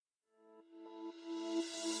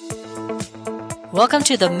Welcome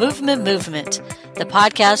to the Movement, the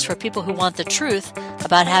podcast for people who want the truth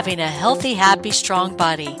about having a healthy, happy, strong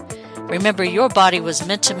body. Remember, your body was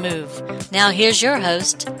meant to move. Now here's your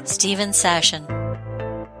host, Stephen Sashen.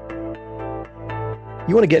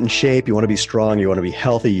 You want to get in shape, you want to be strong, you want to be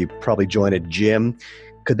healthy, you probably join a gym.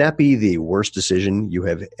 Could that be the worst decision you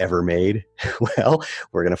have ever made? Well,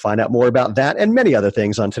 we're going to find out more about that and many other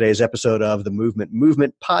things on today's episode of the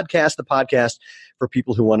Movement podcast, the podcast for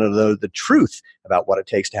people who want to know the truth about what it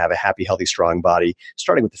takes to have a happy, healthy, strong body,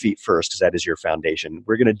 starting with the feet first, because that is your foundation.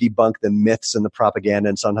 We're going to debunk the myths and the propaganda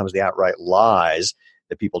and sometimes the outright lies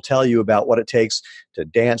that people tell you about what it takes to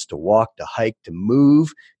dance, to walk, to hike, to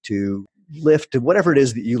move, to lift, to whatever it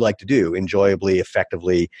is that you like to do enjoyably,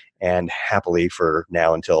 effectively, and happily for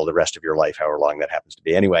now until the rest of your life, however long that happens to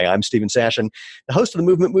be. Anyway, I'm Stephen Sashen, the host of the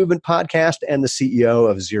Movement podcast and the CEO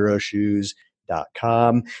of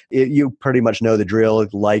ZeroShoes.com. You pretty much know the drill.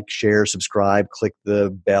 Like, share, subscribe, click the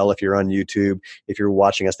bell if you're on YouTube. If you're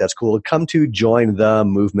watching us, that's cool. Come to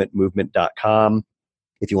jointhemovement.com.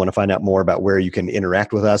 If you want to find out more about where you can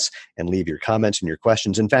interact with us and leave your comments and your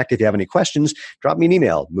questions. In fact, if you have any questions, drop me an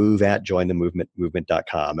email,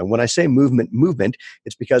 move@jointhemovement.com. And when I say movement,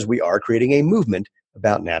 it's because we are creating a movement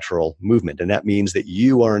about natural movement. And that means that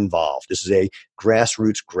you are involved. This is a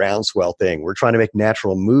grassroots groundswell thing. We're trying to make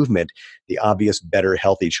natural movement the obvious, better,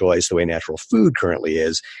 healthy choice, the way natural food currently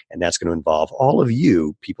is. And that's going to involve all of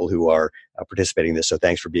you, people who are participating in this. So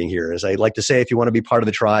thanks for being here. As I like to say, if you want to be part of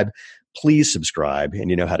the tribe, please subscribe, and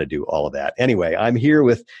you know how to do all of that. Anyway, I'm here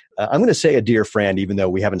with, I'm going to say a dear friend, even though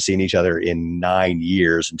we haven't seen each other in 9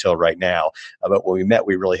 years until right now. But when we met,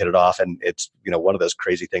 we really hit it off, and it's one of those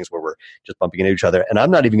crazy things where we're just bumping into each other. And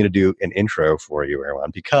I'm not even going to do an intro for you,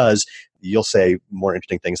 Erwan, because you'll say more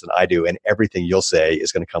interesting things than I do, and everything you'll say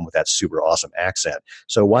is going to come with that super awesome accent.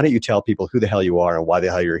 So why don't you tell people who the hell you are and why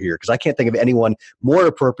the hell you're here? Because I can't think of anyone more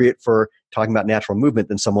appropriate for talking about natural movement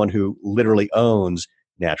than someone who literally owns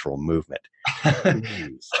natural movement.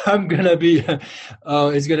 I'm gonna be.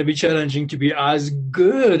 It's gonna be challenging to be as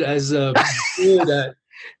good at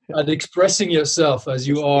expressing yourself as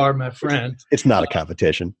you are, my friend. It's not a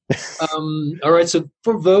competition. All right. So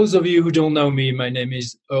for those of you who don't know me, my name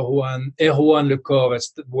is Erwan Lecor.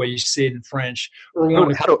 That's the way you say it in French.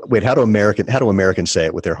 How do Americans say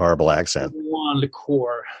it with their horrible accent? Erwan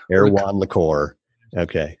Lecor. Erwan Lecor.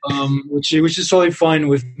 Okay. Which is totally fine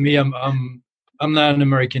with me. I'm not an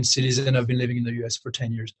American citizen. I've been living in the U.S. for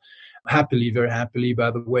 10 years. Happily, very happily, by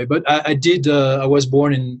the way. But I was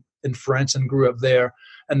born in France and grew up there.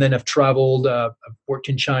 And then I've traveled. I've worked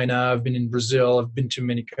in China. I've been in Brazil. I've been to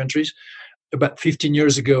many countries. About 15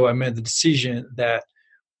 years ago, I made the decision that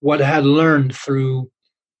what I had learned through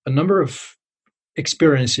a number of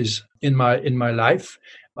experiences in my life,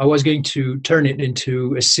 I was going to turn it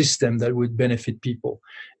into a system that would benefit people.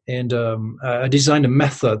 And I designed a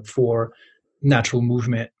method for natural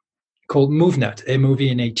movement called MoveNat,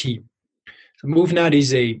 MoveNat. So MoveNat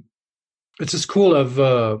is it's a school of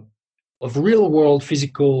real world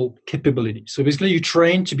physical capability. So basically, you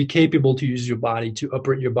train to be capable to use your body, to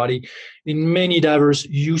operate your body in many diverse,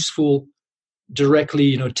 useful,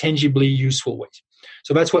 directly, tangibly useful ways.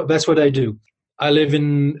 So that's what I do. I live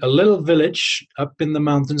in a little village up in the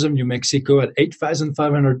mountains of New Mexico at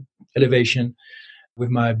 8,500 elevation, with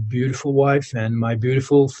my beautiful wife and my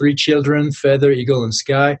beautiful 3 children, Feather, Eagle, and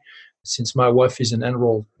Sky. Since my wife is an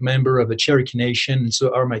enrolled member of the Cherokee Nation, and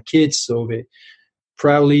so are my kids, so they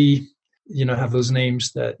proudly, have those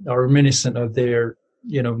names that are reminiscent of their,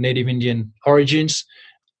 Native Indian origins.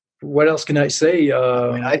 What else can I say?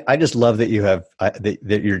 I just love that you have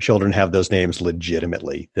that your children have those names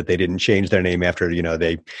legitimately. That they didn't change their name after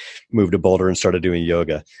they moved to Boulder and started doing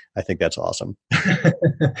yoga. I think that's awesome.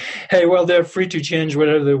 Hey, well, they're free to change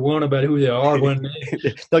whatever they want about who they are when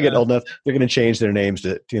they'll get old enough. They're going to change their names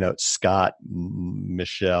to Scott,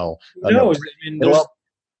 Michelle. No,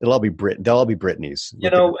 it'll all be Brit. They'll all be Brittany's.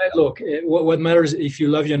 Look, what matters if you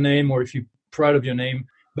love your name or if you're proud of your name.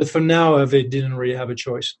 But for now, they didn't really have a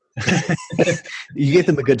choice. You gave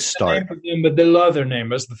them a good start. But they love their name.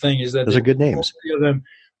 That's the thing, is that those are good names. Most of them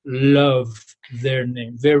love their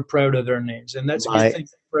name. They're proud of their names. And that's a good thing. I'm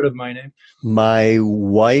proud of my name. My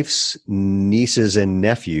wife's nieces and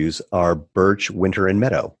nephews are Birch, Winter, and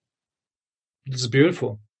Meadow. It's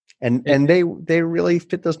beautiful. And they really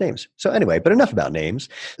fit those names. So anyway, but enough about names.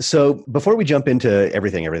 So before we jump into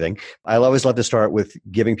everything, I always love to start with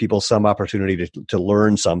giving people some opportunity to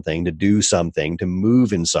learn something, to do something, to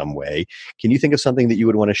move in some way. Can you think of something that you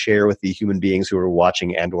would want to share with the human beings who are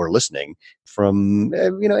watching and or listening from,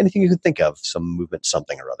 anything you can think of, some movement,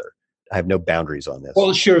 something or other? have no boundaries on this?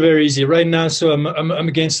 Well, sure, very easy. Right now, so I'm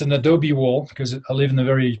against an adobe wall because I live in a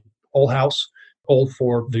very old house, old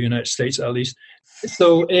for the United States at least.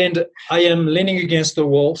 So, and I am leaning against the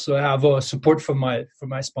wall, so I have support from my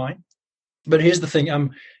spine. But here's the thing: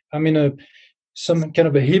 I'm in some kind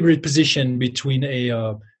of a hybrid position between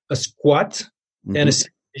a squat and a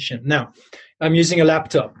sit position. Now, I'm using a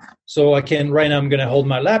laptop, so I can right now. I'm going to hold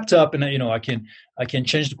my laptop, and I can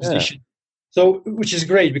change the position. Yeah. So, which is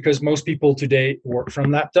great because most people today work from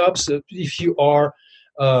laptops. If you are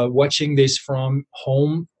watching this from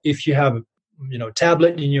home, if you have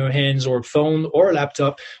tablet in your hands or phone or a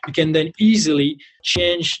laptop, you can then easily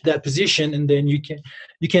change that position, and then you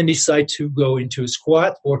can decide to go into a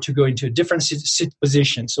squat or to go into a different sit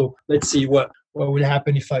position. So let's see what would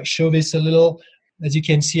happen if I show this a little. As you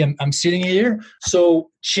can see, I'm sitting here.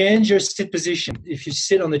 So change your sit position. If you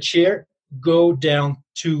sit on the chair, go down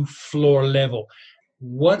to floor level.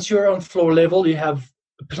 Once you're on floor level, you have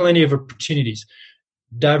plenty of opportunities.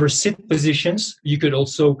 Diverse sit positions. You could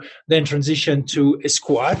also then transition to a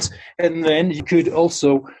squat, and then you could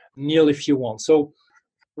also kneel if you want. So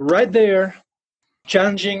right there,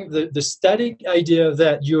 challenging the static idea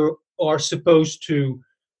that you are supposed to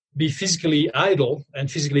be physically idle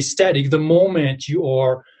and physically static the moment you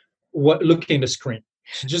are looking at the screen.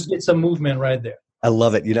 So just get some movement right there. I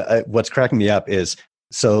love it. What's cracking me up is,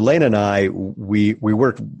 so Lane and I, we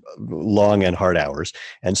work long and hard hours.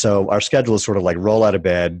 And so our schedule is sort of like roll out of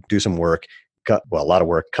bed, do some work, a lot of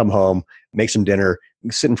work, come home, make some dinner,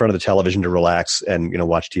 sit in front of the television to relax and,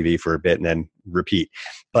 watch TV for a bit and then repeat.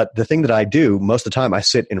 But the thing that I do most of the time, I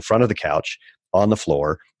sit in front of the couch on the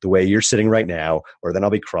floor, the way you're sitting right now, or then I'll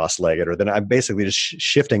be cross-legged, or then I'm basically just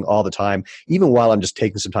shifting all the time, even while I'm just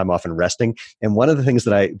taking some time off and resting. And one of the things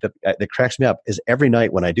that cracks me up is every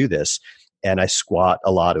night when I do this, and I squat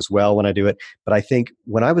a lot as well when I do it. But I think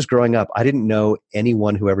when I was growing up, I didn't know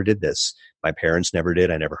anyone who ever did this. My parents never did.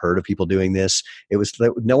 I never heard of people doing this. It was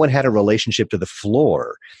no one had a relationship to the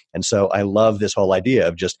floor. And so I love this whole idea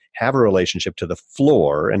of just have a relationship to the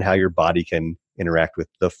floor and how your body can interact with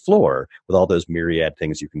the floor with all those myriad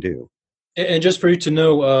things you can do. And just for you to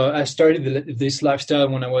know, I started this lifestyle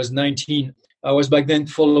when I was 19. I was back then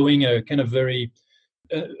following a kind of very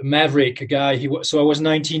maverick guy. So I was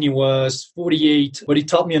 19, he was 48, but he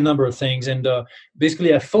taught me a number of things. And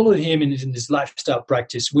basically I followed him in this lifestyle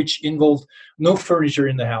practice, which involved no furniture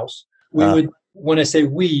in the house. When I say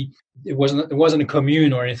we, it wasn't a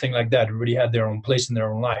commune or anything like that. Everybody had their own place in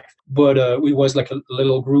their own life. But it was like a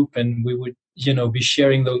little group, and we would, be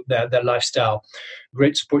sharing that lifestyle.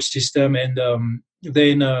 Great support system. And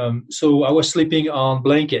then so I was sleeping on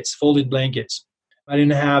blankets, folded blankets. I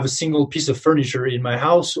didn't have a single piece of furniture in my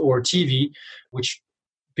house or TV,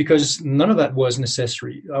 because none of that was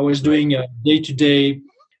necessary. I was doing day-to-day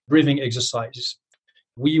breathing exercises.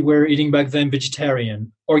 We were eating back then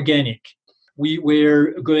vegetarian, organic. We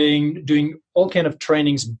were doing all kind of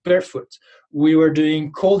trainings barefoot. We were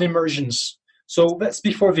doing cold immersions. So that's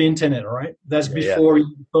before the internet, right? That's before your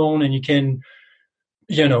phone, and you can,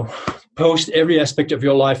 post every aspect of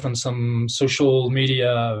your life on some social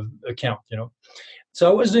media account, So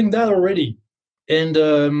I was doing that already. And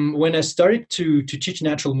when I started to teach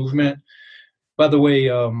natural movement, by the way,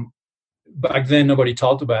 back then nobody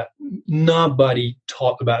talked about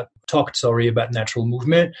natural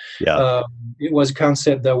movement. Yeah. It was a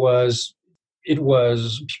concept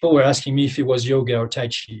people were asking me if it was yoga or Tai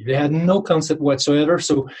Chi. They had no concept whatsoever.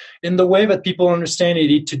 So in the way that people understand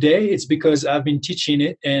it today, it's because I've been teaching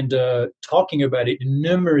it and talking about it in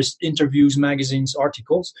numerous interviews, magazines,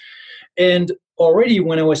 articles. And already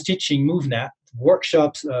when I was teaching MoveNat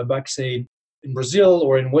workshops back, say, in Brazil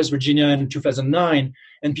or in West Virginia in 2009,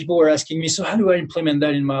 and people were asking me, so how do I implement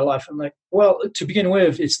that in my life? I'm like, well, to begin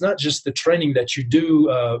with, it's not just the training that you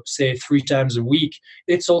do, say, 3 times a week.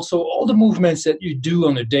 It's also all the movements that you do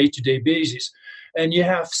on a day-to-day basis. And you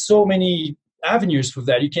have so many avenues for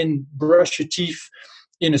that. You can brush your teeth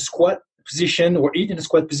in a squat position or eat in a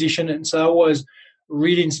squat position. And so I was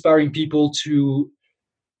really inspiring people to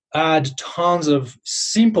add tons of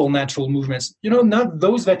simple natural movements, not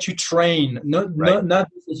those that you train, not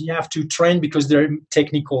those that you have to train because they're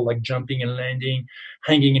technical, like jumping and landing,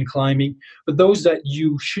 hanging and climbing, but those that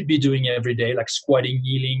you should be doing every day, like squatting,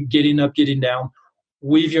 kneeling, getting up, getting down,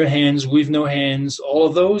 with your hands, with no hands. All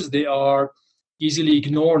of those, they are easily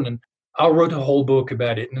ignored. And I wrote a whole book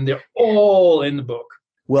about it, and they're all in the book.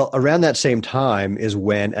 Well, around that same time is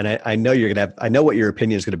when, and I know I know what your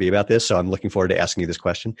opinion is going to be about this, so I'm looking forward to asking you this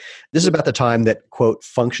question. This is about the time that, quote,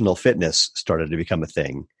 functional fitness started to become a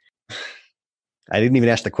thing. I didn't even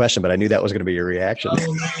ask the question, but I knew that was going to be your reaction.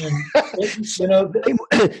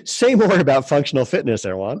 Say more about functional fitness,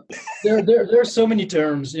 Erwan. There are so many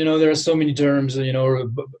terms. There are so many terms.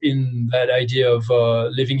 In that idea of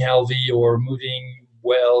living healthy or moving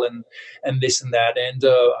well, and this and that. And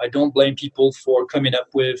I don't blame people for coming up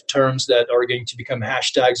with terms that are going to become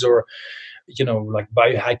hashtags or, like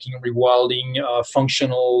biohacking, rewilding,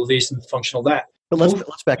 functional this and functional that. But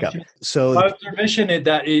let's back up. So my observation is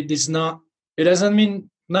that it doesn't mean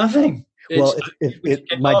nothing. Well,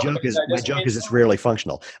 my joke is it's rarely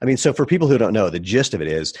functional. I mean, so for people who don't know, the gist of it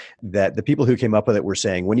is that the people who came up with it were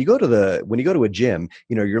saying when you go to a gym,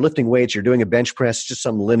 you're lifting weights, you're doing a bench press, just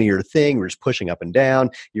some linear thing, you're just pushing up and down,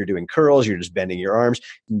 you're doing curls, you're just bending your arms.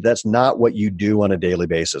 That's not what you do on a daily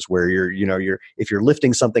basis. Where if you're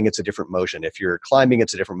lifting something, it's a different motion. If you're climbing,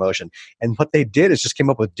 it's a different motion. And what they did is just came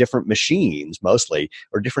up with different machines, mostly,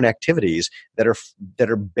 or different activities that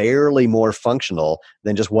are barely more functional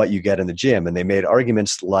than just what you get in the gym. And they made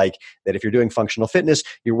arguments like that if you're doing functional fitness,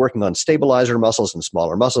 you're working on stabilizer muscles and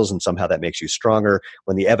smaller muscles, and somehow that makes you stronger,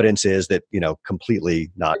 when the evidence is that,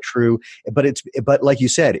 completely not true. But like you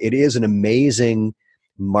said, it is an amazing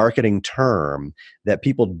marketing term that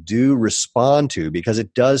people do respond to because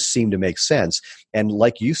it does seem to make sense. And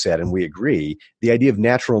like you said, and we agree, the idea of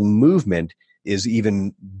natural movement is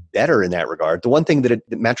even better in that regard. The one thing that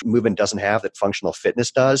natural movement doesn't have that functional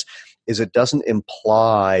fitness does is it doesn't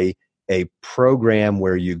imply a program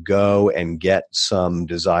where you go and get some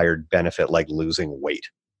desired benefit like losing weight.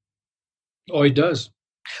 Oh, it does.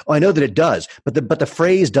 Oh, I know that it does, but the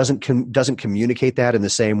phrase doesn't communicate that in the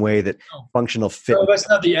same way that functional fitness. No, that's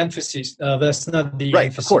not the emphasis. That's not the right.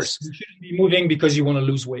 Emphasis. Of course, you shouldn't be moving because you want to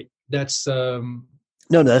lose weight. That's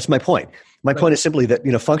No, that's my point. My point is simply that,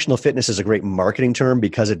 functional fitness is a great marketing term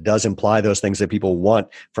because it does imply those things that people want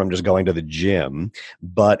from just going to the gym,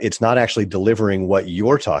 but it's not actually delivering what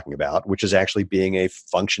you're talking about, which is actually being a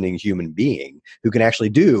functioning human being who can actually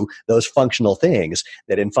do those functional things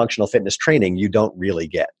that in functional fitness training you don't really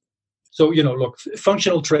get. So, look,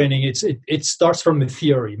 functional training, it starts from the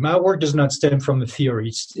theory. My work does not stem from the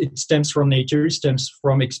theory. It stems from nature. It stems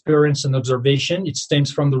from experience and observation. It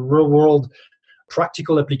stems from the real world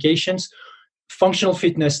practical applications. Functional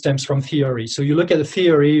fitness stems from theory. So you look at the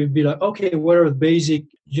theory, you'd be like, okay, what are the basic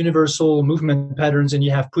universal movement patterns? And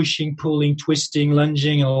you have pushing, pulling, twisting,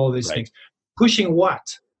 lunging, and all these things. Pushing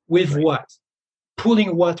what? With what?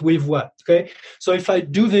 Pulling what with what? Okay. So if I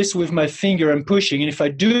do this with my finger, I'm pushing. And if I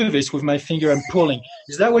do this with my finger, I'm pulling.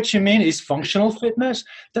 Is that what you mean? Is functional fitness?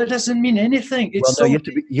 That doesn't mean anything. You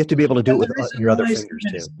have to be able to do it with your other fingers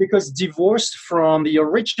too. Because divorced from the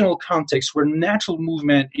original context where natural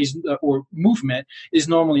movement is or movement is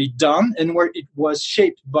normally done, and where it was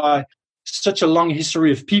shaped by such a long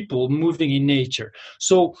history of people moving in nature.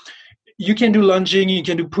 So you can do lunging, you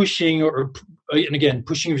can do pushing, and again,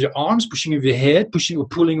 pushing with your arms, pushing with your head, pushing or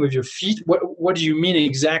pulling with your feet. What do you mean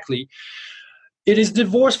exactly? It is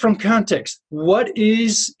divorced from context. What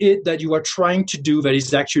is it that you are trying to do that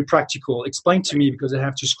is actually practical? Explain to me, because I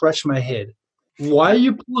have to scratch my head. Why are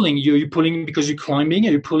you pulling? Are you pulling because you're climbing?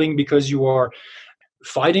 Are you pulling because you are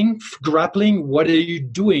fighting, grappling? What are you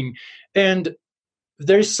doing? And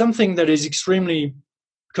there's something that is extremely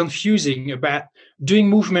confusing about doing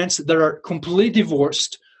movements that are completely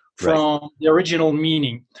divorced from the original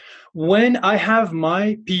meaning. When I have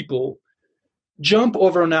my people jump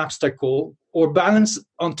over an obstacle or balance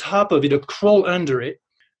on top of it or crawl under it,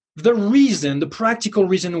 the practical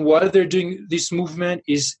reason why they're doing this movement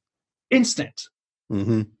is instant.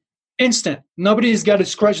 Mm-hmm. Instant. Nobody's got to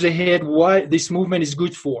scratch their head why this movement is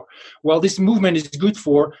good for. Well, this movement is good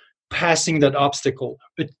for passing that obstacle,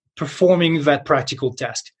 but performing that practical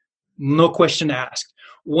task. No question asked.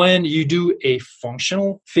 When you do a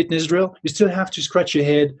functional fitness drill, you still have to scratch your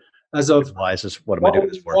head as of what am I doing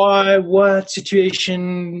this for? Why, what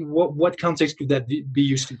situation, what context could that be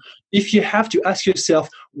useful? If you have to ask yourself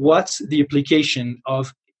what's the application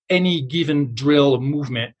of any given drill or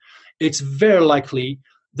movement, it's very likely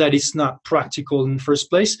that it's not practical in the first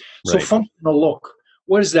place. So functional look,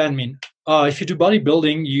 what does that mean? If you do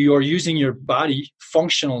bodybuilding, you are using your body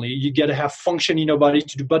functionally. You got to have function in your body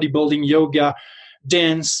to do bodybuilding, yoga,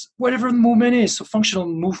 dance, whatever the movement is. So functional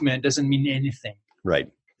movement doesn't mean anything. Right.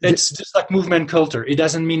 It's just like movement culture. It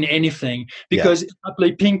doesn't mean anything because if I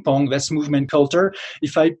play ping pong, that's movement culture.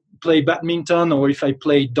 If I play badminton or if I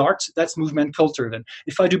play darts, that's movement culture. Then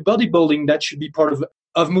if I do bodybuilding, that should be part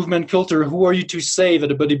of movement culture. Who are you to say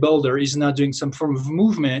that a bodybuilder is not doing some form of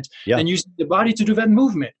movement and using the body to do that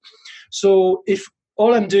movement? So if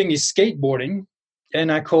all I'm doing is skateboarding,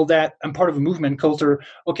 and I call that, I'm part of a movement culture.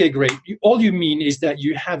 Okay, great. All you mean is that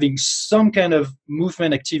you're having some kind of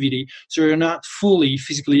movement activity, so you're not fully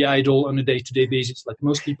physically idle on a day-to-day basis like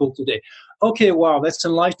most people today. Okay, wow, that's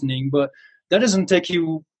enlightening, but that doesn't take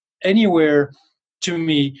you anywhere to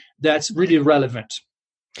me that's really relevant.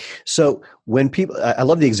 So when people, I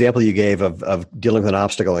love the example you gave of dealing with an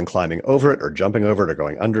obstacle and climbing over it or jumping over it or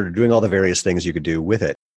going under, or doing all the various things you could do with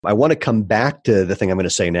it. I want to come back to the thing I'm going to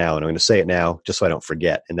say now, and I'm going to say it now just so I don't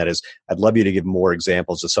forget. And that is, I'd love you to give more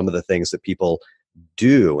examples of some of the things that people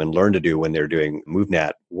do and learn to do when they're doing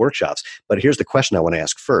MovNat workshops. But here's the question I want to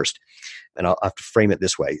ask first, and I'll have to frame it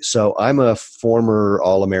this way. So I'm a former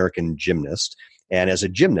All-American gymnast. And as a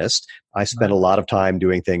gymnast, I spent a lot of time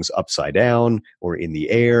doing things upside down or in the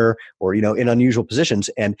air or, in unusual positions.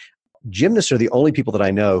 And gymnasts are the only people that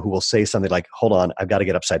I know who will say something like, hold on, I've got to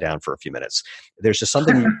get upside down for a few minutes. There's just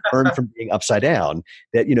something you learn from being upside down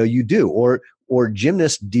that, you do. Or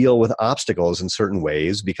gymnasts deal with obstacles in certain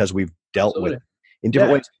ways because we've dealt with it in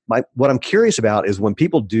different ways. What I'm curious about is when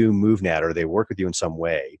people do MovNat or they work with you in some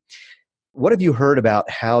way, what have you heard about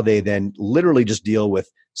how they then literally just deal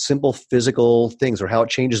with simple physical things, or how it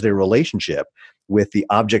changes their relationship with the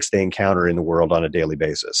objects they encounter in the world on a daily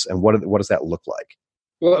basis? And what does that look like?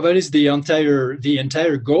 Well, that is the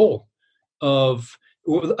entire goal of,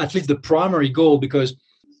 or at least the primary goal, because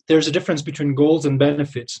there's a difference between goals and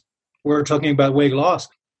benefits. We're talking about weight loss.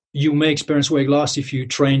 You may experience weight loss if you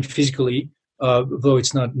train physically, though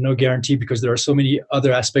it's no guarantee, because there are so many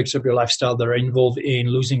other aspects of your lifestyle that are involved in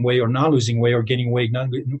losing weight or not losing weight, or getting weight, not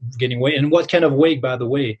getting weight, and what kind of weight, by the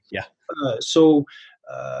way. Yeah. So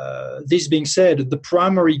this being said, the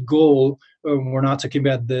primary goal, we're not talking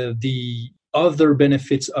about the other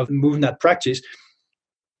benefits of MovNat practice,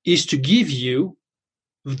 is to give you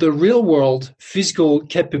the real world physical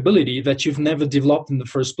capability that you've never developed in the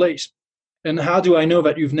first place. And how do I know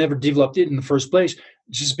that you've never developed it in the first place?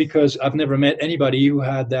 Just because I've never met anybody who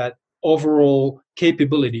had that overall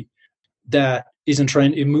capability that isn't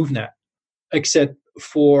trained in MovNat, except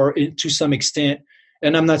for, to some extent,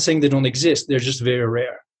 and I'm not saying they don't exist, they're just very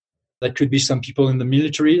rare. That could be some people in the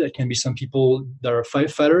military, that can be some people that are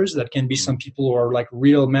firefighters, that can be some people who are like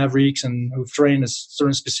real mavericks and who've trained a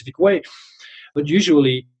certain specific way. But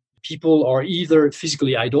usually people are either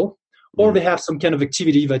physically idle or they have some kind of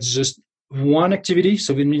activity that's just one activity,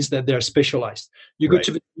 so it means that they're specialized. You go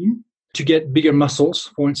to the gym to get bigger muscles,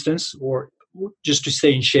 for instance, or just to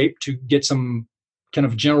stay in shape, to get some kind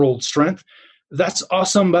of general strength. That's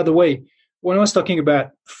awesome, by the way. When I was talking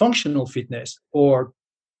about functional fitness or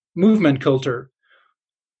movement culture,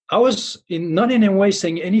 I was not in any way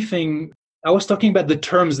saying anything. I was talking about the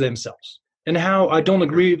terms themselves and how I don't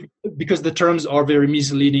agree, because the terms are very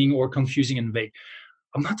misleading or confusing and vague.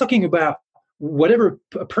 I'm not talking about whatever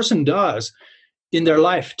a person does in their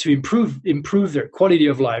life to improve their quality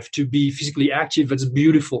of life, to be physically active. That's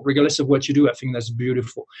beautiful. Regardless of what you do, I think that's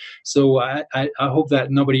beautiful. So I hope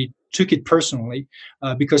that nobody took it personally,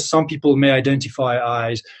 because some people may identify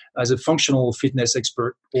as a functional fitness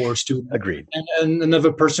expert or student. Agreed. And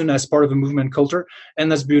another person as part of a movement culture,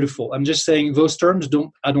 and that's beautiful. I'm just saying those terms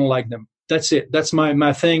I don't like them. That's it. That's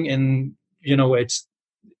my thing, and it's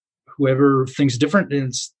whoever thinks different,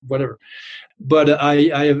 it's whatever. But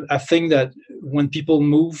I think that when people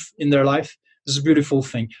move in their life, it's a beautiful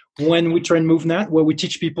thing. When we train MovNat, what we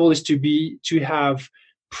teach people is to have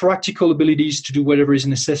practical abilities to do whatever is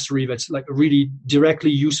necessary, that's like really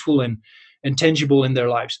directly useful and tangible in their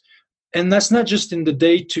lives. And that's not just in the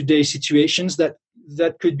day-to-day situations. That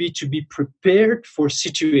could be to be prepared for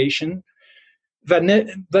situation that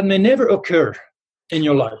may never occur in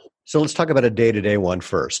your life. So let's talk about a day-to-day one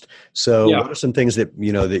first. So what are some things that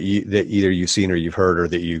that either you've seen or you've heard or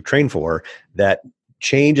that you train for that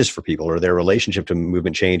changes for people, or their relationship to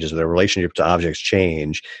movement changes, or their relationship to objects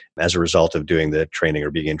change as a result of doing the training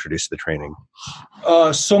or being introduced to the training?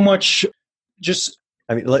 So much. Just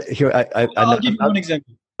I'll give you one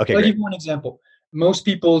example. Okay, I'll give you one example. Most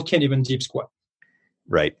people can't even deep squat.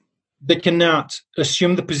 Right. They cannot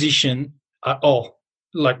assume the position at all.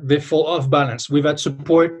 Like they fall off balance. Without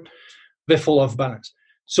support, they fall off balance.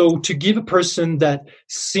 So to give a person that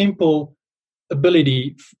simple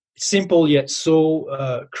ability, simple yet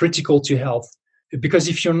so critical to health, because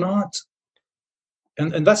if you're not,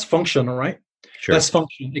 and that's functional, right? Sure. That's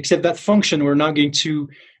function. Except that function, we're not going to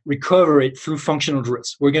recover it through functional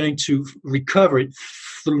drills. We're going to recover it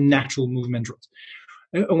through natural movement drills.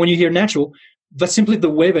 And when you hear natural, that's simply the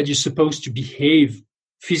way that you're supposed to behave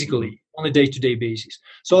physically on a day-to-day basis.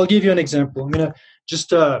 So I'll give you an example. I'm going to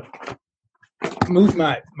just move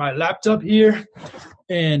my laptop here,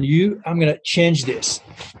 and I'm going to change this.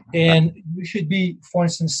 And you should be, for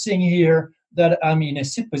instance, seeing here that I'm in a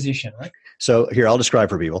sit position, right? So here, I'll describe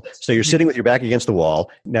for people. So you're sitting with your back against the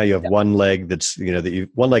wall. Now you have one leg that's,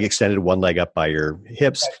 one leg extended, one leg up by your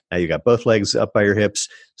hips. Now you got both legs up by your hips.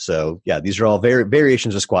 So yeah, these are all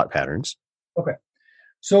variations of squat patterns. Okay.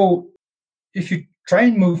 So if you try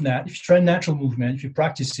and move that, if you try natural movement, if you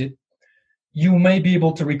practice it, you may be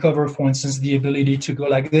able to recover, for instance, the ability to go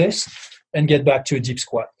like this and get back to a deep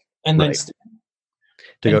squat. And then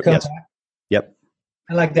come back. Yep.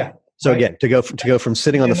 And like that. So again, to go from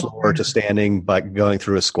sitting on the floor to standing by going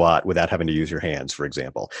through a squat without having to use your hands, for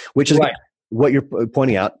example, which is what you're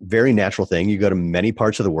pointing out, very natural thing. You go to many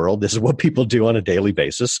parts of the world. This is what people do on a daily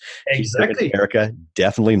basis. Exactly. In America,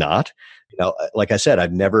 definitely not. Like I said, I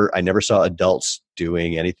never saw adults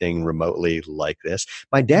doing anything remotely like this.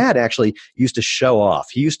 My dad actually used to show off.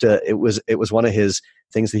 It was one of his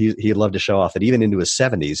things that he loved to show off, that even into his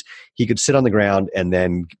 70s, he could sit on the ground and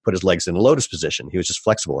then put his legs in a lotus position. He was just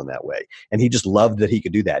flexible in that way. And he just loved that he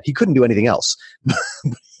could do that. He couldn't do anything else,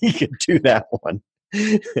 but he could do that one.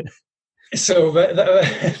 So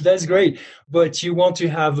that's great. But you want to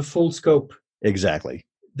have a full scope. Exactly.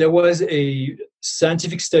 There was a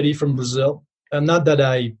scientific study from Brazil. Not that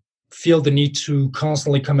I feel the need to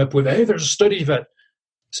constantly come up with, hey, there's a study that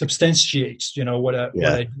substantiates, what I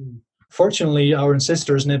do. Fortunately, our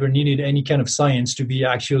ancestors never needed any kind of science to be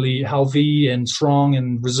actually healthy and strong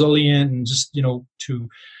and resilient, and just to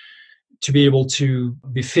be able to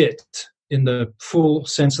be fit in the full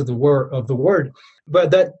sense of the word.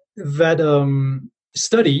 But that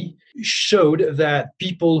study showed that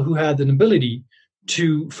people who had an ability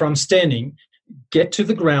to, from standing, get to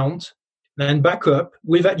the ground and back up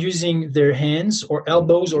without using their hands or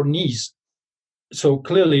elbows or knees. So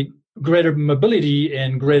clearly, greater mobility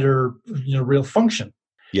and greater real function.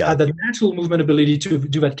 Yeah. Had the natural movement ability to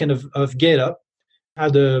do that kind of get up,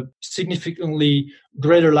 had a significantly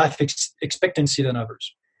greater life expectancy than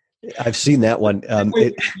others. I've seen that one.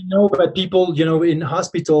 But people, in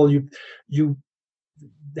hospital, you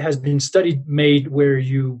has been made where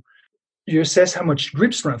you assess how much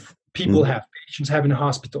grip strength people have, patients have in a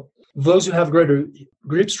hospital. Those who have greater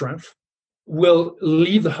grip strength will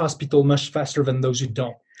leave the hospital much faster than those who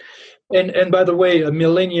don't. And by the way,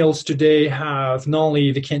 millennials today have not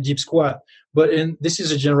only they can't deep squat, but this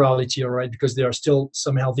is a generality, all right, because there are still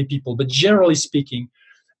some healthy people. But generally speaking,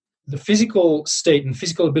 the physical state and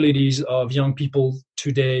physical abilities of young people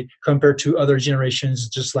today compared to other generations,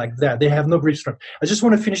 just like that, they have no grip strength. I just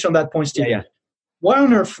want to finish on that point, Steve. Yeah. Why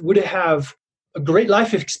on earth would it have a great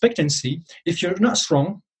life expectancy if you're not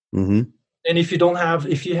strong? Mm-hmm. And if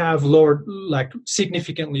you have lower, like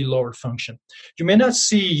significantly lower function, you may not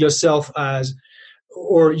see yourself as,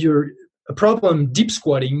 or you're a problem deep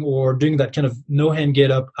squatting or doing that kind of no hand get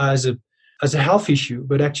up as a health issue,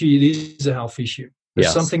 but actually it is a health issue.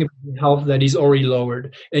 There's something about health that is already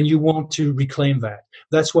lowered, and you want to reclaim that.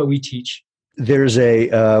 That's what we teach. There's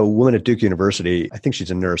a woman at Duke University, I think she's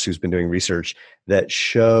a nurse, who's been doing research that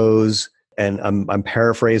shows, and I'm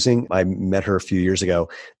paraphrasing, I met her a few years ago,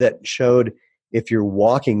 that showed if your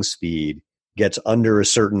walking speed gets under a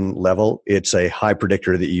certain level, it's a high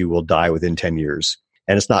predictor that you will die within 10 years.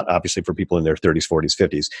 And it's not obviously for people in their 30s, 40s,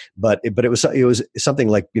 50s, but it was something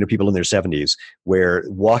like people in their 70s, where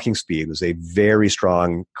walking speed was a very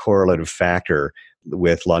strong correlative factor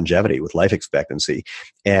with longevity, with life expectancy.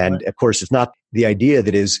 And of course, it's not the idea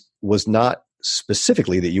that was not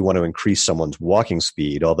specifically that you want to increase someone's walking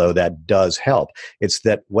speed, although that does help. It's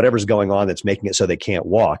that whatever's going on that's making it so they can't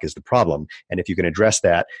walk is the problem. And if you can address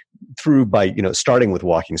that by starting with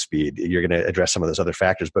walking speed, you're going to address some of those other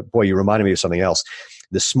factors. But boy, you reminded me of something else.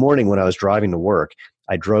 This morning when I was driving to work,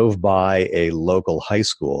 I drove by a local high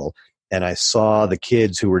school and I saw the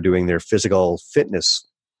kids who were doing their physical fitness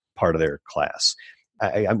part of their class.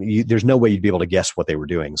 I mean, there's no way you'd be able to guess what they were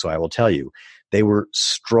doing. So I will tell you, they were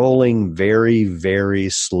strolling very, very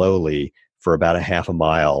slowly for about a half a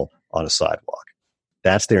mile on a sidewalk.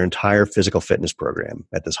 That's their entire physical fitness program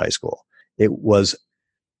at this high school. It was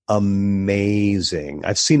amazing.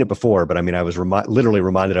 I've seen it before, but I mean, I was literally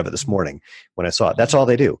reminded of it this morning when I saw it. That's all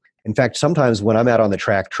they do. In fact, sometimes when I'm out on the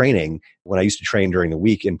track training, when I used to train during the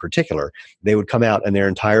week in particular, they would come out and their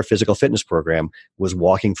entire physical fitness program was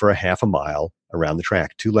walking for a half a mile around the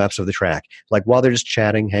track, 2 laps of the track, like while they're just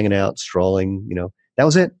chatting, hanging out, strolling, that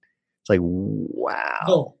was it. It's like, wow.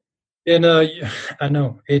 Oh, and I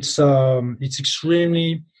know it's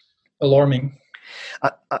extremely alarming.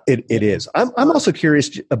 It is. I'm also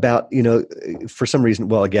curious about, for some reason,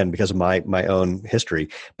 well, again, because of my own history,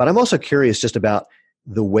 but I'm also curious just about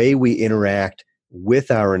the way we interact with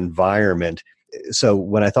our environment so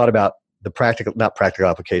when I thought about the not practical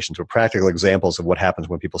applications, but practical examples of what happens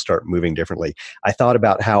when people start moving differently, I thought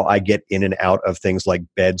about how I get in and out of things like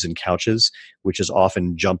beds and couches, which is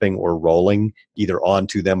often jumping or rolling either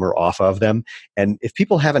onto them or off of them. And if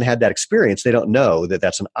people haven't had that experience, they don't know that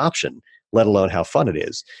that's an option, let alone how fun it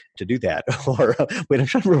is to do that. Or wait, I'm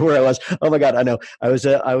trying to remember where I was. Oh my God, I know. I was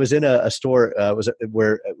in a store,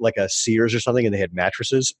 where like a Sears or something, and they had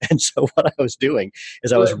mattresses. And so what I was doing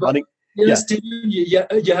is I was running. Yes, yeah.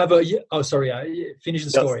 You have a. Oh, sorry. I finished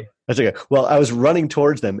the story. That's okay. Well, I was running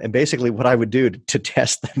towards them, and basically what I would do to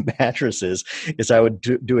test the mattresses is I would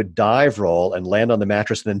do a dive roll and land on the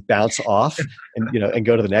mattress, and then bounce off, and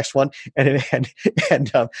go to the next one. And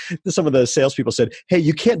some of the salespeople said, "Hey,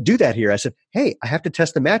 you can't do that here." I said, "Hey, I have to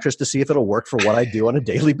test the mattress to see if it'll work for what I do on a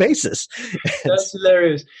daily basis." That's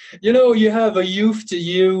hilarious. You have a youth to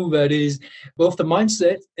you that is both the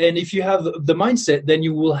mindset, and if you have the mindset, then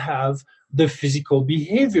you will have the physical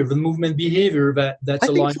behavior, the movement behavior that's aligned.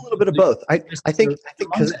 I think it's a little bit of both. I think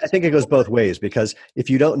it goes both ways, because if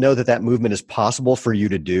you don't know that movement is possible for you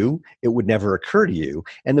to do, it would never occur to you.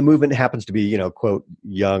 And the movement happens to be, quote,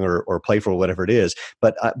 young or playful, or whatever it is.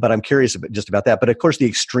 But I'm curious just about that. But of course, the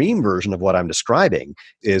extreme version of what I'm describing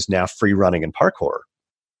is now free running and parkour.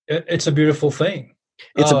 It's a beautiful thing.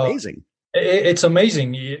 It's amazing. It's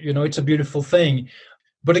amazing. It's a beautiful thing.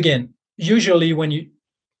 But again, usually when you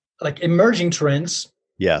like emerging trends.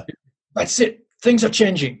 Yeah. That's it. Things are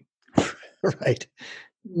changing. Right.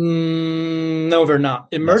 No, they're not.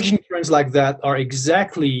 Emerging trends like that are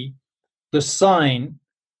exactly the sign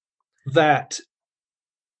that,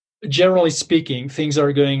 generally speaking, things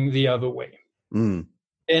are going the other way. Mm.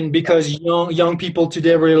 And because young people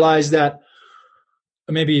today realize that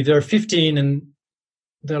maybe they're 15 and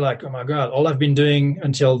they're like, oh my God, all I've been doing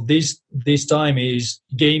until this time is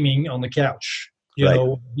gaming on the couch.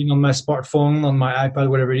 Being on my smartphone, on my iPad,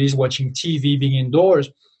 whatever it is, watching TV, being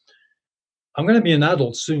indoors. I'm going to be an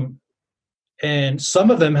adult soon. And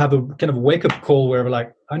some of them have a kind of wake-up call where they're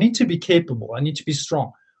like, I need to be capable. I need to be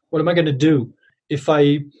strong. What am I going to do? If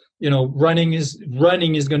running is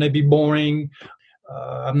going to be boring.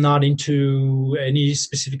 I'm not into any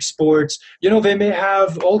specific sports. They may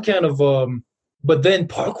have all kind of, but then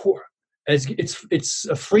parkour. It's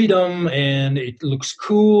a freedom, and it looks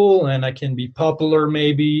cool, and I can be popular,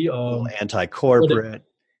 maybe anti-corporate.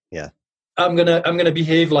 Yeah, I'm gonna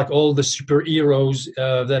behave like all the superheroes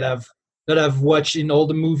that I've watched in all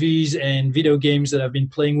the movies and video games that I've been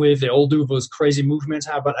playing with. They all do those crazy movements.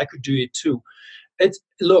 How about I could do it too? It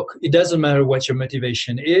doesn't matter what your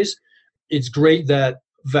motivation is. It's great that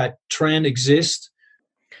trend exists.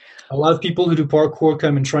 A lot of people who do parkour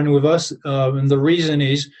come and train with us, and the reason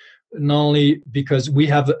is not only because we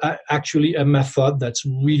have actually a method that's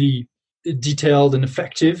really detailed and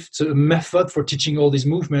effective, so a method for teaching all these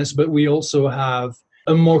movements, but we also have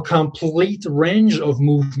a more complete range of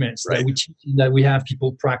movements that we teach, that we have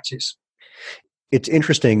people practice. It's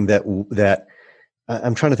interesting that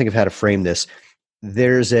I'm trying to think of how to frame this.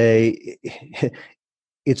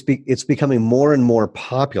 It's becoming more and more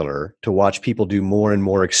popular to watch people do more and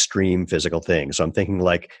more extreme physical things. So I'm thinking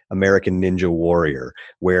like American Ninja Warrior,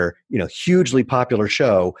 where, hugely popular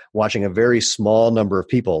show, watching a very small number of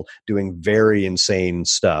people doing very insane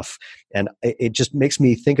stuff. And it just makes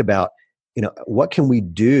me think about, what can we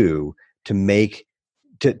do to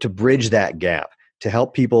bridge that gap, to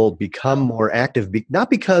help people become more active,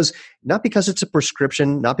 not because it's a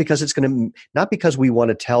prescription, not because we want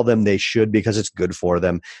to tell them they should because it's good for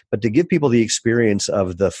them, but to give people the experience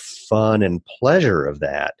of the fun and pleasure of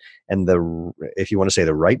that, and if you want to say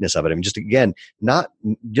the rightness of it. I mean, just again,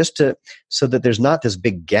 so that there's not this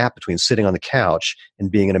big gap between sitting on the couch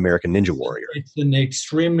and being an American Ninja Warrior. It's an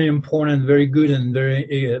extremely important, very good, and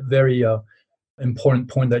very, very important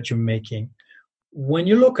point that you're making. When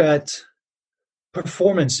you look at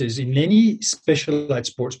performances in any specialized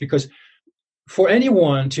sports, because for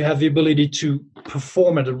anyone to have the ability to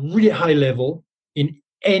perform at a really high level in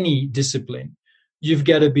any discipline, you've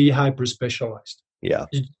got to be hyper specialized. Yeah.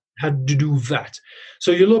 You had to do that.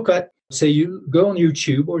 So you look at, say, you go on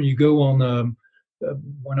YouTube, or you go on on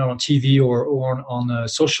TV or on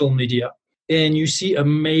social media, and you see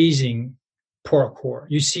amazing parkour.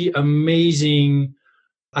 You see amazing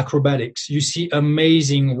acrobatics. You see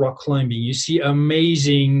amazing rock climbing. You see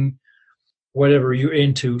amazing whatever you're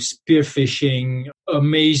into, spearfishing,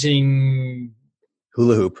 amazing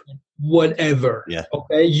hula hoop, whatever. Yeah.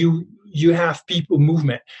 Okay. You have people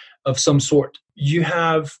movement of some sort. You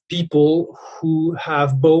have people who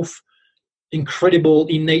have both incredible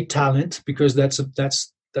innate talent, because that's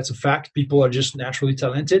a fact. People are just naturally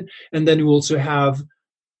talented, and then you also have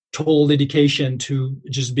total dedication to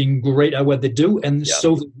just being great at what they do, and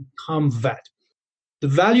so they become that. The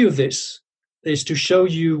value of this is to show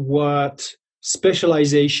you what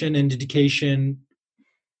specialization and dedication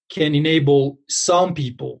can enable some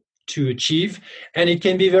people to achieve, and it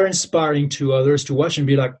can be very inspiring to others to watch and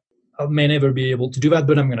be like, I may never be able to do that,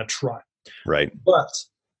 but I'm going to try. Right. But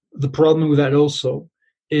the problem with that also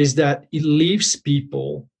is that it leaves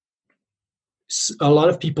a lot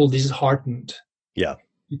of people disheartened. Yeah.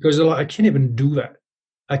 Because they're like, I can't even do that.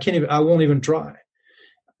 I won't even try.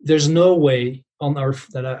 There's no way on earth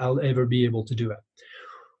that I'll ever be able to do that.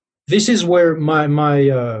 This is where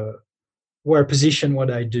where I position what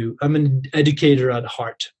I do. I'm an educator at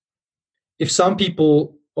heart. If some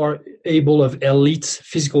people are able of elite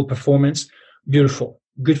physical performance, beautiful,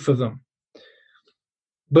 good for them.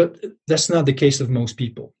 But that's not the case of most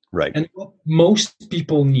people. Right. And what most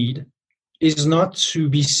people need is not to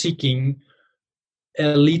be seeking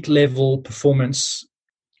elite level performance.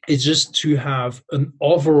 It's just to have an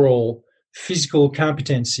overall physical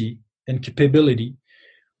competency and capability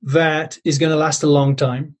that is going to last a long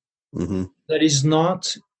time, that is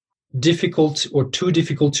not difficult or too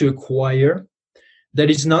difficult to acquire, that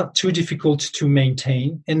is not too difficult to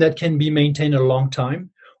maintain, and that can be maintained a long time,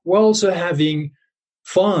 while also having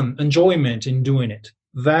fun, enjoyment in doing it.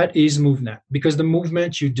 That is movement, because the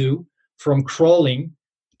movement you do, from crawling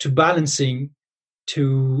to balancing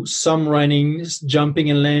to some running, jumping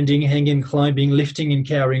and landing, hanging, climbing, lifting and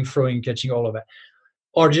carrying, throwing, catching, all of that,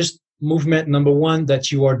 are just movement, number one,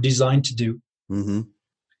 that you are designed to do.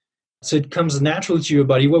 So it comes naturally to your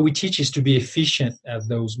body. What we teach is to be efficient at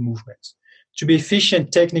those movements, to be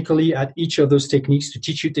efficient technically at each of those techniques, to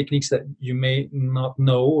teach you techniques that you may not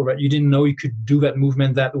know or that you didn't know you could do that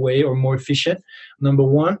movement that way or more efficient, number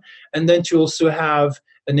one. And then to also have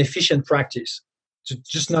an efficient practice, to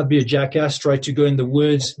just not be a jackass, try to go in the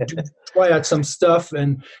woods, try out some stuff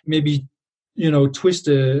and maybe, twist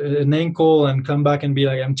an ankle and come back and be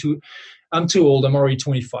like, I'm too old. I'm already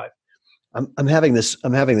 25. I'm having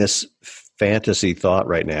this fantasy thought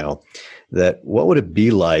right now that what would it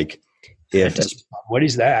be like if what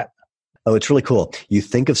is that? Oh, it's really cool. You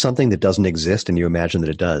think of something that doesn't exist and you imagine that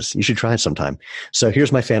it does. You should try it sometime. So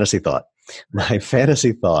here's my fantasy thought. My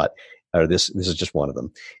fantasy thought, or this is just one of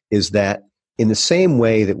them, is that in the same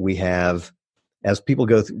way that we have, as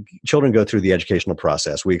children go through the educational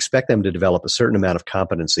process, we expect them to develop a certain amount of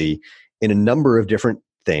competency in a number of different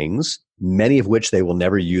things, many of which they will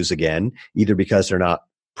never use again, either because they're not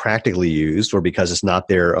practically used or because it's not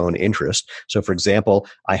their own interest. So for example,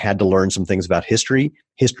 I had to learn some things about history.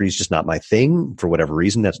 History is just not my thing for whatever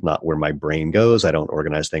reason. That's not where my brain goes. I don't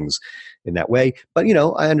organize things in that way. But,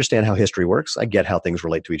 I understand how history works. I get how things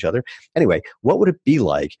relate to each other. Anyway, what would it be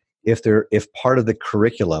like if part of the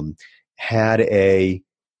curriculum had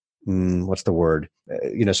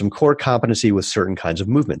some core competency with certain kinds of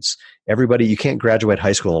movements? Everybody, you can't graduate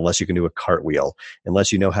high school unless you can do a cartwheel,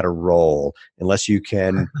 unless you know how to roll, unless you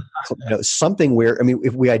can, something where,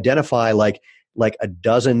 if we identify like a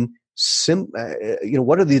dozen,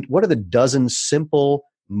 what are the dozen simple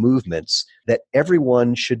movements that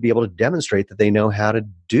everyone should be able to demonstrate that they know how to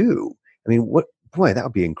do? That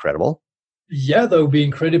would be incredible. Yeah, that would be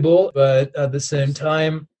incredible. But at the same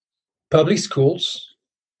time, public schools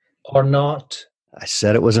are not. I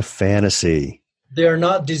said it was a fantasy. They're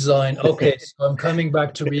not designed. Okay, so I'm coming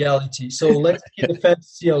back to reality. So let's keep the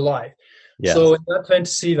fantasy alive. Yeah. So in that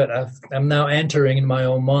fantasy that I'm now entering in my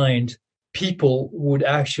own mind, people would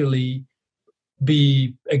actually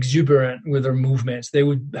be exuberant with their movements. They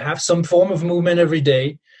would have some form of movement every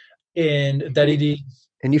day, and that it is.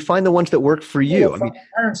 And you find the ones that work for you.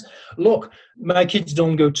 Parents, look, my kids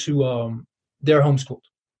don't go to. They're homeschooled.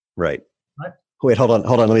 Right. Wait, hold on.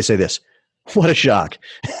 Let me say this. What a shock.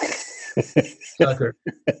 Shocker.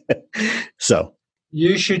 So.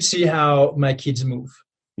 You should see how my kids move.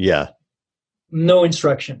 Yeah. No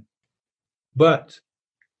instruction. But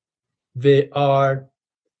they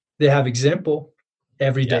have example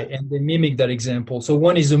every day, and they mimic that example. So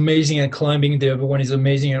one is amazing at climbing, the other one is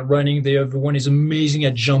amazing at running, the other one is amazing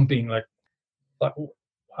at jumping. Like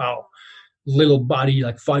wow. Little body,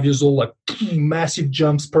 like 5 years old, like massive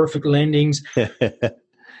jumps, perfect landings.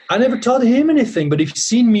 I never taught him anything, but he's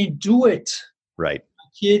seen me do it. Right.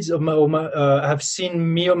 Kids have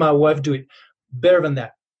seen me or my wife do it. Better than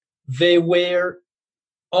that, they were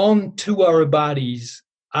onto our bodies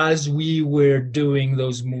as we were doing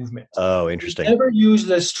those movements. Oh, interesting. Never used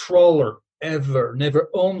a stroller, ever. Never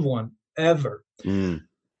owned one, ever. You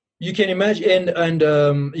can imagine, and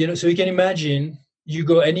so you can imagine. You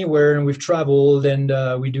go anywhere, and we've traveled, and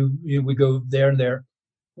we go there and there.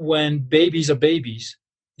 When babies are babies,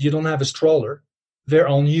 you don't have a stroller, they're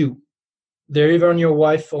on you. They're either on your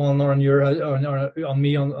wife or on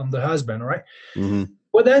the husband, right? Mm-hmm.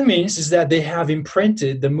 What that means is that they have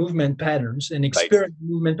imprinted the movement patterns and experienced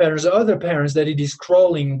movement patterns of other parents, that it is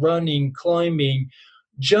crawling, running, climbing,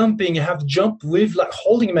 jumping. I have jumped with, like,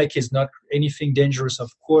 holding my kids, not anything dangerous,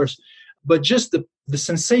 of course, but just the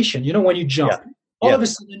sensation, when you jump, all of a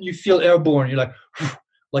sudden you feel airborne. You're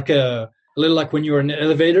like a little like when you're in an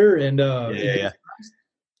elevator and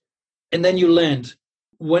and then you land.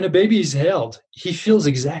 When a baby is held, he feels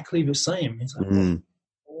exactly the same. He's like,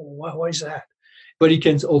 why is that? But he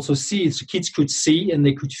can also see, so kids could see and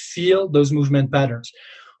they could feel those movement patterns.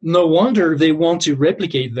 No wonder they want to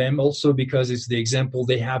replicate them, also because it's the example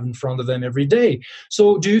they have in front of them every day.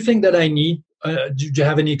 So do you think that I need, do you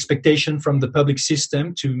have any expectation from the public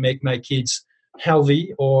system to make my kids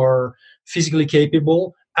healthy or physically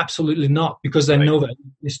capable? Absolutely not, because I know that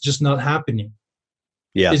it's just not happening.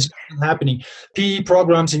 Yeah. It's not happening. PE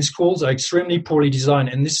programs in schools are extremely poorly designed.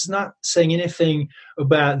 And this is not saying anything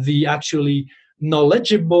about the actually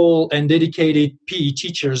knowledgeable and dedicated PE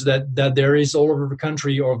teachers that there is all over the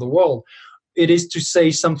country or the world. It is to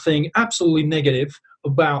say something absolutely negative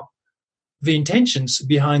about the intentions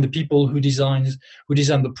behind the people who design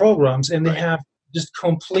the programs, and they have just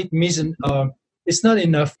complete it's not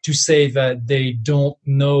enough to say that they don't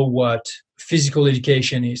know what physical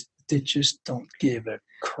education is. They just don't give a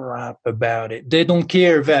crap about it. They don't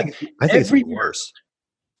care that I think it's worse.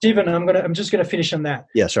 Stephen, I'm just gonna finish on that.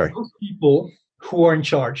 Yeah, sorry. Those people who are in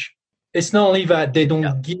charge, it's not only that they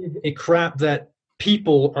don't give a crap that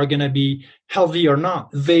people are going to be healthy or not.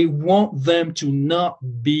 They want them to not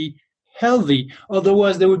be healthy.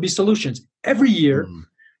 Otherwise, there would be solutions. Every year,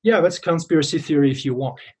 that's conspiracy theory if you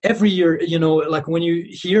want. Every year, like when you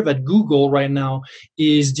hear that Google right now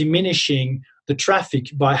is diminishing the traffic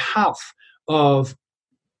by half of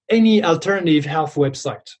any alternative health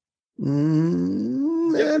website.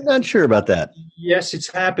 I'm not sure about that. Yes,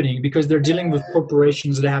 it's happening because they're dealing with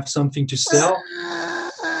corporations that have something to sell.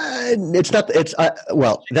 It's not. It's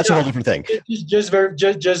that's a whole different thing. Just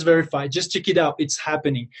verify. Just check it out. It's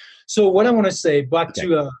happening. So what I want to say, back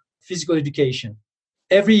to physical education.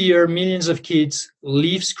 Every year, millions of kids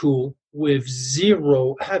leave school with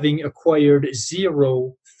having acquired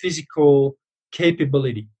zero physical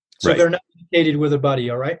capability. So they're not educated with a body.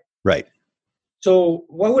 All right. Right. So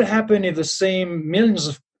what would happen if the same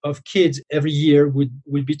millions of kids every year would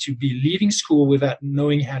be leaving school without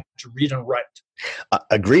knowing how to read and write?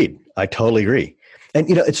 Agreed. I totally agree. And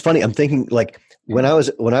it's funny. I'm thinking, like, when I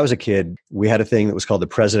was a kid, we had a thing that was called the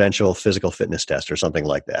Presidential Physical Fitness Test or something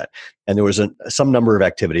like that. And there was some number of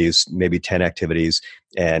activities, maybe 10 activities.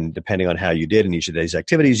 And depending on how you did in each of these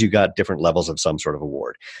activities, you got different levels of some sort of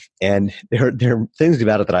award. And there are things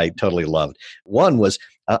about it that I totally loved. One was,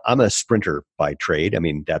 I'm a sprinter by trade. I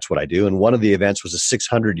mean, that's what I do. And one of the events was a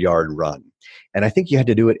 600-yard run. And I think you had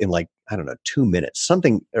to do it in 2 minutes,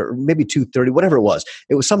 something, or maybe 2:30, whatever it was.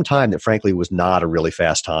 It was some time that frankly was not a really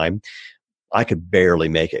fast time. I could barely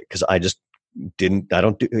make it because I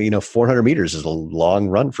don't do, 400 meters is a long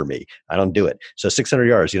run for me. I don't do it. So 600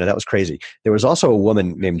 yards, that was crazy. There was also a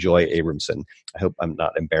woman named Joy Abramson. I hope I'm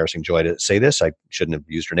not embarrassing Joy to say this. I shouldn't have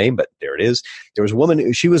used her name, but there it is. There was a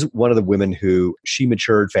woman, she was one of the women who she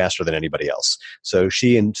matured faster than anybody else. So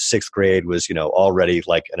she in 6th grade was, already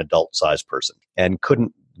like an adult sized person and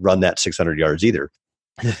couldn't run that 600 yards either.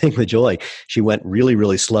 The thing with Joy, she went really,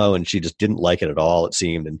 really slow and she just didn't like it at all, it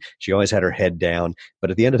seemed. And she always had her head down.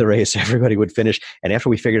 But at the end of the race, everybody would finish. And after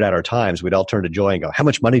we figured out our times, we'd all turn to Joy and go, how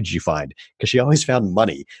much money did you find? Because she always found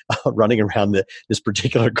money running around this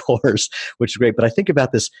particular course, which is great. But I think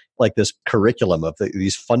about this, like this curriculum of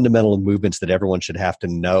these fundamental movements that everyone should have to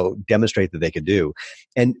know, demonstrate that they could do.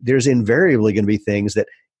 And there's invariably going to be things that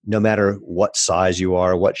no matter what size you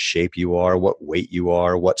are, what shape you are, what weight you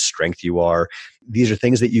are, what strength you are, these are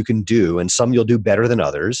things that you can do. And some you'll do better than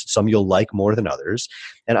others. Some you'll like more than others.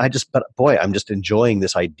 And I'm just enjoying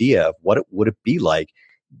this idea of what would it be like,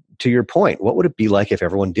 to your point, what would it be like if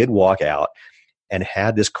everyone did walk out and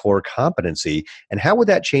had this core competency? And how would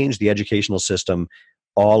that change the educational system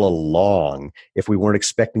all along if we weren't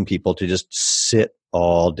expecting people to just sit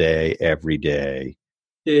all day, every day?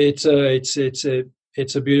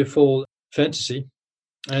 It's a beautiful fantasy,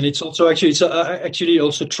 and it's also actually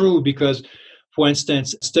also true because, for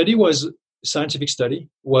instance, scientific study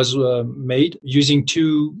was made using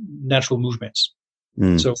 2 natural movements.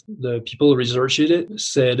 So the people who researched it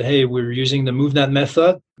said, "Hey, we're using the MoveNat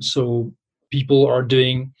method. So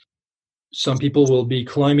some people will be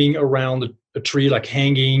climbing around a tree, like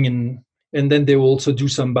hanging, and then they will also do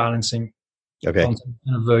some balancing." Okay. On some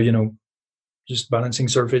kind of, just balancing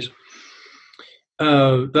surface.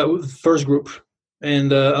 That was the first group.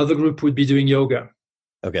 And the other group would be doing yoga.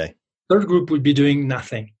 Okay. Third group would be doing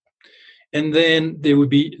nothing. And then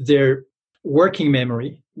their working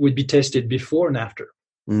memory would be tested before and after.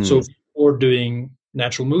 So before doing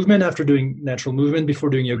natural movement, after doing natural movement, before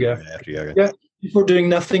doing yoga. After yoga. Yeah, before doing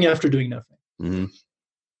nothing, after doing nothing. Mm-hmm.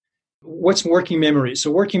 What's working memory? So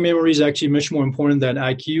working memory is actually much more important than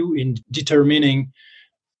IQ in determining,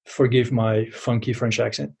 forgive my funky French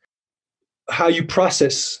accent, how you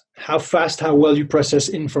process, how fast, how well you process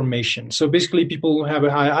information. So basically people who have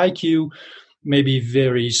a high IQ may be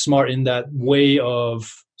very smart in that way of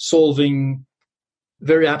solving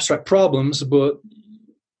very abstract problems, but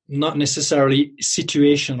not necessarily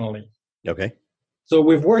situationally. Okay. So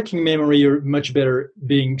with working memory, you're much better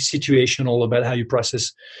being situational about how you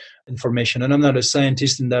process information. And I'm not a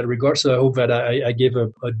scientist in that regard, so I hope that I gave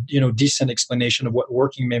a decent explanation of what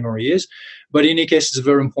working memory is. But in any case, it's a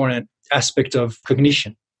very important aspect of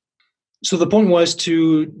cognition. So the point was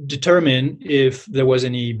to determine if there was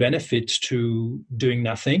any benefit to doing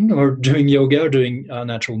nothing or doing yoga or doing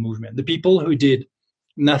natural movement. The people who did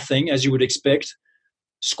nothing, as you would expect,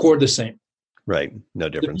 scored the same. Right. No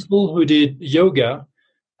difference. The people who did yoga,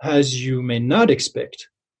 as you may not expect,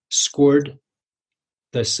 scored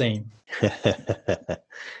the same.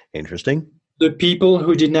 Interesting. The people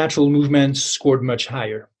who did natural movement scored much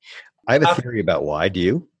higher. I have a theory about why. Do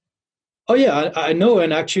you? Oh, yeah, I know.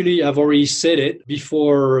 And actually, I've already said it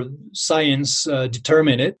before science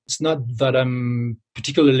determined it. It's not that I'm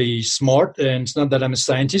particularly smart, and it's not that I'm a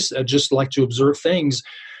scientist. I just like to observe things.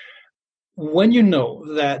 When you know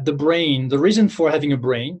that the brain, the reason for having a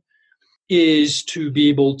brain is to be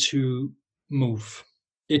able to move.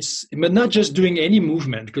 But not just doing any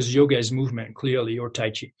movement, because yoga is movement, clearly, or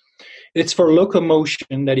Tai Chi. It's for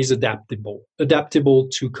locomotion that is adaptable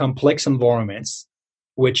to complex environments,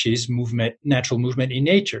 which is movement, natural movement in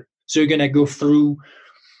nature. So you're going to go through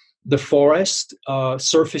the forest.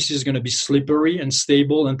 Surface is going to be slippery and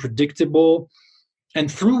stable and predictable. And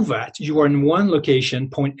through that, you are in one location,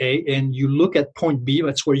 point A, and you look at point B,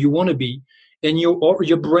 that's where you want to be. And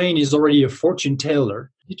your brain is already a fortune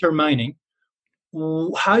teller, determining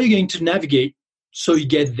how you're going to navigate so you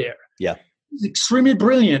get there. Yeah. It's extremely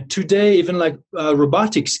brilliant. Today, even like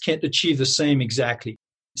robotics can't achieve the same exactly.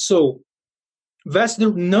 So that's the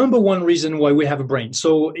number one reason why we have a brain.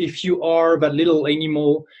 So if you are that little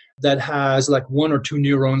animal that has like 1 or 2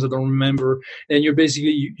 neurons, I don't remember, and you're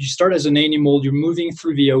basically, you start as an animal, you're moving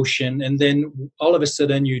through the ocean, and then all of a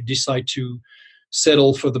sudden you decide to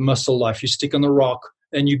settle for the muscle life. You stick on a rock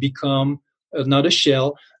and you become not a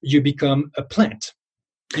shell, you become a plant.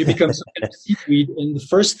 You become some kind of seaweed, and the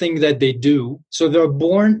first thing that they do, so they're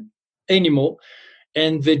born animal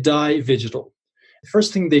and they die vegetal. The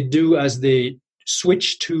first thing they do as they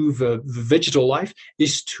switch to the vegetal life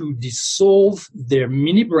is to dissolve their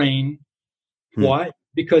mini brain. Why?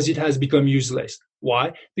 Because it has become useless.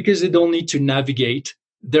 Why? Because they don't need to navigate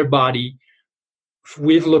their body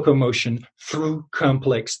with locomotion through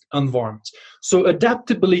complex environments. So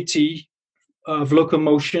adaptability of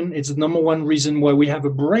locomotion is the number one reason why we have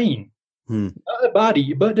a brain. Not a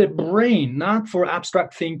body, but a brain, not for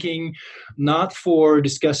abstract thinking, not for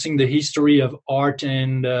discussing the history of art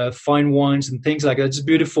and fine wines and things like that. It's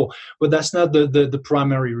beautiful, but that's not the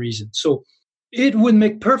primary reason. So it would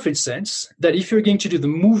make perfect sense that if you're going to do the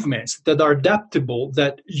movements that are adaptable,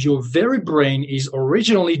 that your very brain is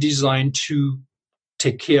originally designed to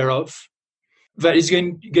take care of, that is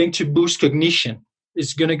going to boost cognition.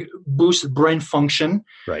 It's going to boost brain function.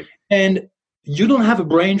 Right. And you don't have a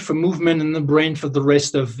brain for movement and a brain for the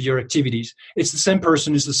rest of your activities. It's the same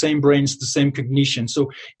person, it's the same brain, it's the same cognition.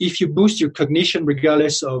 So if you boost your cognition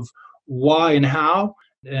regardless of why and how,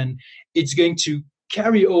 then it's going to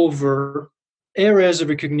carry over areas of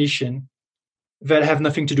your cognition that have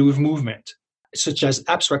nothing to do with movement, such as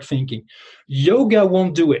abstract thinking. Yoga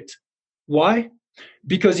won't do it. Why?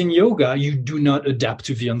 Because in yoga, you do not adapt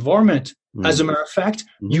to the environment. As a matter of fact,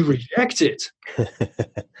 you reject it.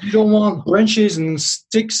 You don't want branches and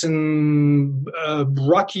sticks and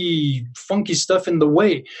rocky, funky stuff in the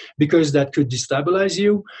way, because that could destabilize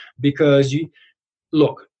you. Because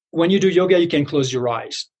look, when you do yoga, you can close your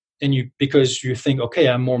eyes, and because you think, okay,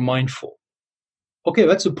 I'm more mindful. Okay,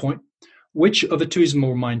 that's the point. Which of the two is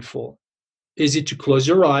more mindful? Is it to close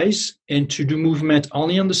your eyes and to do movement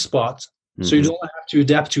only on the spot? So you don't have to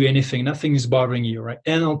adapt to anything. Nothing is bothering you, right?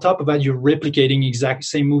 And on top of that, you're replicating exact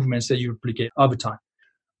same movements that you replicate all the time.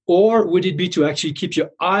 Or would it be to actually keep your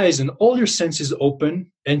eyes and all your senses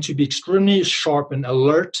open and to be extremely sharp and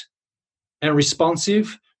alert and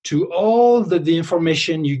responsive to all the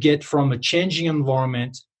information you get from a changing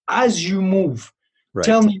environment as you move. Right.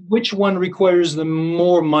 Tell me which one requires the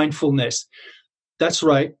more mindfulness. That's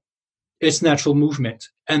right. It's natural movement.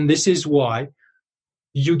 And this is why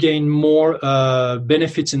you gain more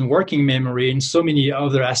benefits in working memory and so many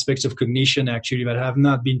other aspects of cognition actually that have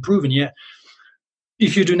not been proven yet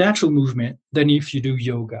if you do natural movement than if you do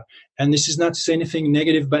yoga. And this is not to say anything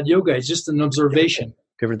negative about yoga. It's just an observation.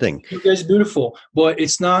 Different thing. Yoga is beautiful, but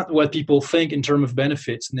it's not what people think in terms of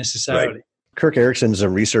benefits necessarily. Right. Kirk Erickson's a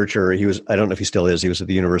researcher. I don't know if he still is. He was at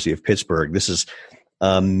the University of Pittsburgh. This is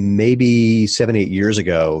maybe 7-8 years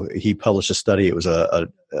ago. He published a study. It was a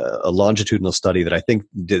longitudinal study that I think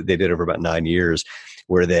they did over about 9 years,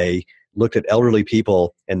 where they looked at elderly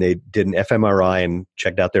people and they did an fMRI and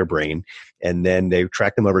checked out their brain. And then they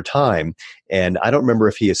tracked them over time. And I don't remember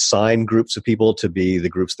if he assigned groups of people to be the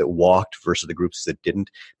groups that walked versus the groups that didn't.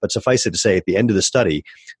 But suffice it to say, at the end of the study,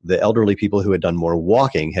 the elderly people who had done more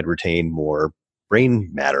walking had retained more brain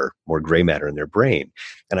matter, more gray matter in their brain.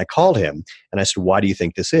 And I called him and I said, why do you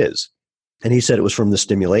think this is? And he said it was from the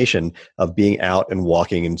stimulation of being out and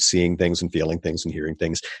walking and seeing things and feeling things and hearing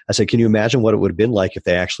things. I said, can you imagine what it would have been like if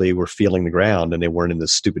they actually were feeling the ground and they weren't in the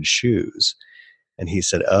stupid shoes? And he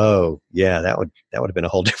said, oh, yeah, that would have been a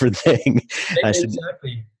whole different thing. I said,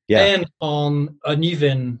 exactly. Yeah. And on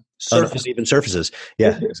uneven surfaces. Uneven surfaces.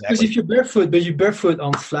 Yeah, Because exactly. if you're barefoot, but you're barefoot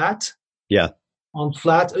on flat, on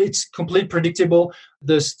flat, it's completely predictable.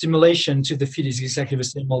 The stimulation to the feet is exactly the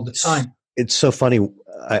same all the time. It's so funny.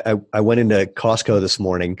 I went into Costco this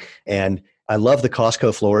morning and I love the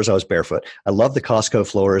Costco floors. I was barefoot. I love the Costco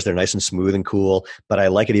floors. They're nice and smooth and cool, but I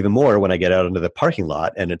like it even more when I get out into the parking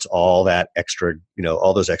lot and it's all that extra,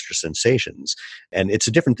 all those extra sensations. And it's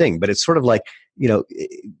a different thing, but it's sort of like,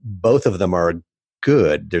 both of them are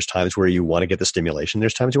good. There's times where you want to get the stimulation.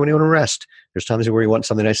 There's times when you want to rest. There's times where you want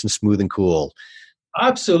something nice and smooth and cool.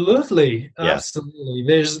 Absolutely. Yeah. Absolutely.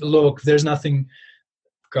 There's nothing,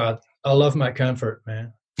 God, I love my comfort,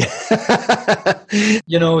 man.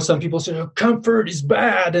 Some people say, oh, comfort is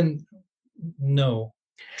bad. And no,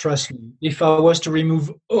 trust me. If I was to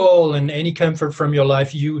remove all and any comfort from your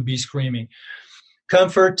life, you would be screaming.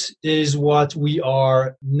 Comfort is what we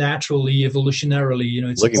are naturally, evolutionarily,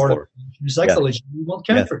 it's looking part for. of psychology. We want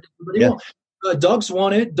comfort. Everybody wants. Dogs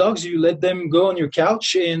want it. Dogs, you let them go on your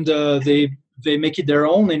couch and they make it their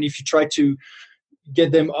own. And if you try to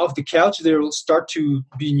get them off the couch, they'll start to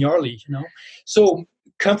be gnarly, So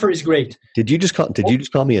comfort is great. Did you just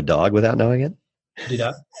call me a dog without knowing it? Did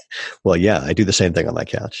I? Well, yeah, I do the same thing on my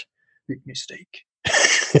couch. Big mistake.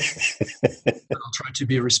 I'll try to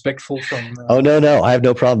be respectful from... Oh, no. I have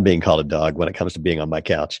no problem being called a dog when it comes to being on my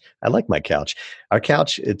couch. I like my couch. Our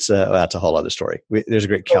couch, that's a whole other story. There's a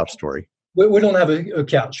great couch story. We don't have a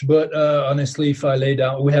couch, but honestly, if I lay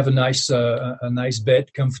down, we have a nice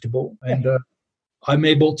bed, comfortable, and I'm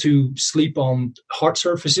able to sleep on hard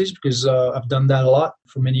surfaces because I've done that a lot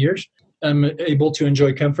for many years. I'm able to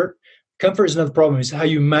enjoy comfort. Comfort is not the problem. It's how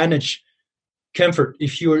you manage comfort.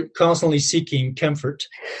 If you're constantly seeking comfort,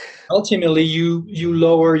 ultimately you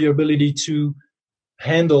lower your ability to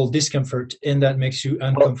handle discomfort, and that makes you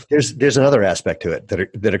uncomfortable. Well, there's another aspect to it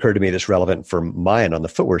that occurred to me that's relevant for my end on the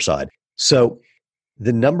footwear side. So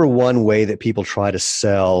the number one way that people try to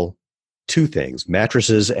sell two things,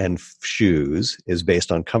 mattresses and shoes, is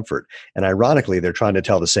based on comfort. And ironically, they're trying to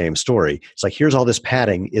tell the same story. It's like, here's all this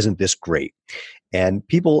padding. Isn't this great? And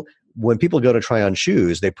when people go to try on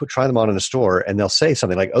shoes, they try them on in a store and they'll say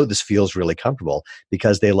something like, oh, this feels really comfortable,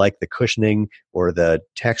 because they like the cushioning or the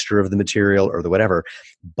texture of the material or the whatever.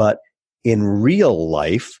 But in real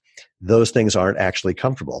life, those things aren't actually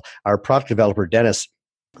comfortable. Our product developer, Dennis,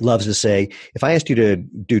 loves to say, if I asked you to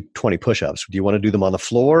do 20 push-ups, do you want to do them on the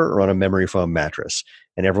floor or on a memory foam mattress?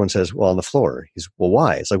 And everyone says, well, on the floor. He's, well,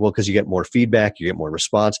 why? It's like, well, because you get more feedback, you get more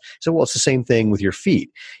response. So, well, it's the same thing with your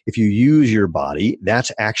feet. If you use your body, that's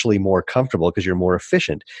actually more comfortable because you're more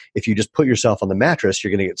efficient. If you just put yourself on the mattress,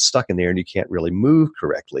 you're going to get stuck in there and you can't really move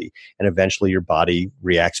correctly. And eventually your body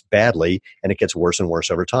reacts badly and it gets worse and worse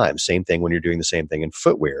over time. Same thing when you're doing the same thing in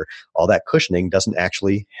footwear. All that cushioning doesn't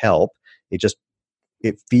actually help.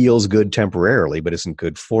 It feels good temporarily, but isn't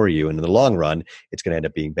good for you. And in the long run, it's going to end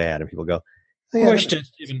up being bad. And people go, oh, yeah. Question,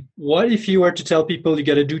 Stephen. What if you were to tell people you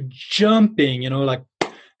got to do jumping, like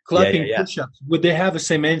clapping push-ups? Would they have the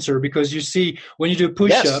same answer? Because you see, when you do a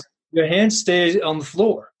push-up, your hands stay on the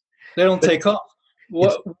floor. They don't take off.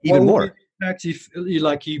 What more. In fact, if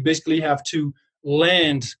you basically have to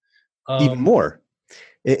land. Even more.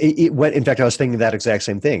 In fact, I was thinking that exact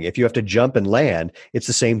same thing. If you have to jump and land, it's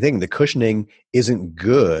the same thing. The cushioning isn't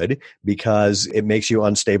good because it makes you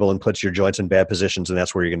unstable and puts your joints in bad positions, and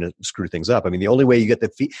that's where you're going to screw things up. I mean, the only way you get the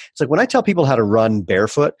feet, it's like when I tell people how to run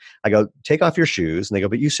barefoot, I go, take off your shoes, and they go,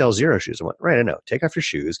 but you sell Xero shoes. I went, right, I know. Take off your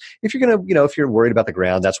shoes. If you're going to, if you're worried about the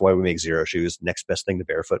ground, that's why we make Xero shoes, next best thing to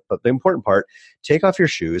barefoot. But the important part, take off your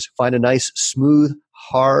shoes, find a nice, smooth,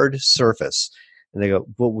 hard surface. And they go,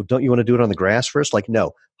 well, don't you want to do it on the grass first? Like,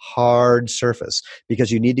 no, hard surface,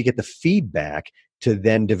 because you need to get the feedback to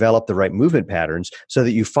then develop the right movement patterns so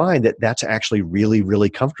that you find that that's actually really, really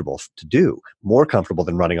comfortable to do, more comfortable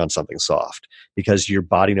than running on something soft, because your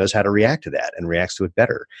body knows how to react to that and reacts to it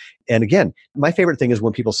better. And again, my favorite thing is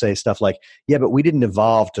when people say stuff like, yeah, but we didn't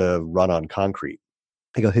evolve to run on concrete.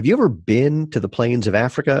 I go, have you ever been to the plains of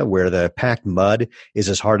Africa where the packed mud is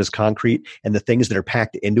as hard as concrete and the things that are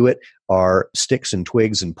packed into it are sticks and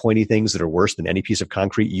twigs and pointy things that are worse than any piece of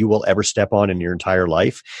concrete you will ever step on in your entire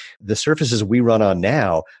life? The surfaces we run on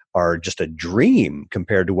now are just a dream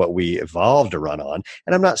compared to what we evolved to run on.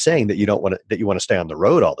 And I'm not saying that you want to stay on the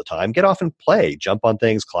road all the time. Get off and play, jump on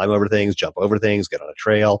things, climb over things, jump over things, get on a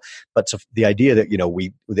trail. But so the idea that,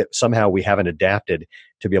 that somehow we haven't adapted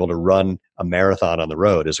to be able to run a marathon on the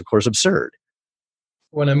road is, of course, absurd.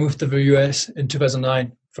 When I moved to the US in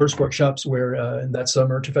 2009, first workshops were in that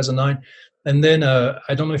summer, 2009. And then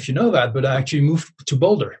I don't know if you know that, but I actually moved to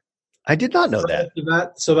Boulder. I did not know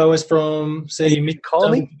that. So that was from, say,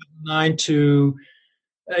 mid-2009 to,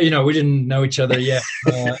 we didn't know each other yet.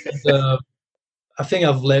 I think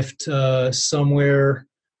I've left somewhere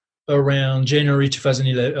around January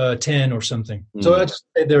 2010 or something. So I just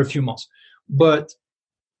stayed there a few months. But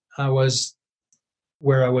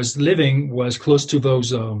where I was living was close to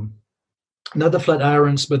those, not the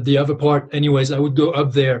Flatirons, but the other part. Anyways, I would go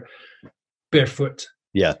up there barefoot.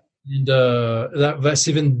 Yeah. And that's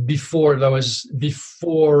even before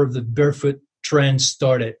the barefoot trend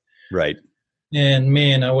started. Right. And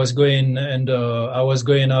man, I was going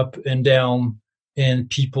up and down, and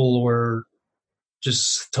people were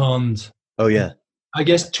just stunned. Oh yeah. I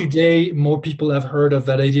guess today more people have heard of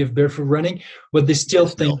that idea of barefoot running, but they still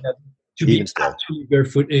think that to be actually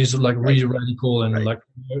barefoot is like really radical and like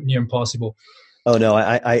near impossible. Oh no,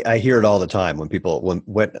 I hear it all the time when people,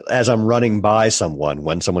 when as I'm running by someone,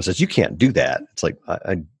 when someone says, you can't do that. It's like,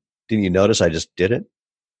 I didn't you notice I just did it?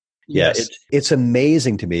 Yes. Yeah. It's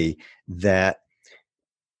amazing to me that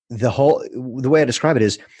the way I describe it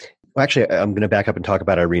is, well, actually, I'm going to back up and talk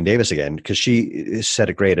about Irene Davis again, because she said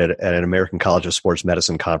it great at an American College of Sports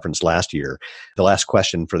Medicine conference last year. The last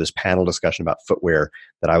question for this panel discussion about footwear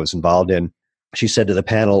that I was involved in, she said to the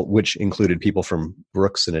panel, which included people from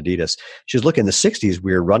Brooks and Adidas, she was, look, in the 60s,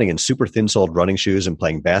 we were running in super thin-soled running shoes and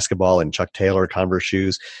playing basketball in Chuck Taylor Converse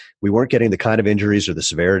shoes. We weren't getting the kind of injuries or the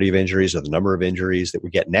severity of injuries or the number of injuries that we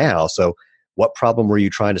get now. So what problem were you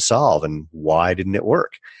trying to solve, and why didn't it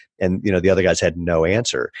work? And, the other guys had no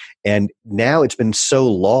answer. And now it's been so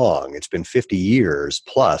long, it's been 50 years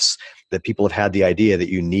plus, that people have had the idea that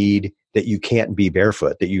you can't be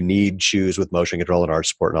barefoot, that you need shoes with motion control and arch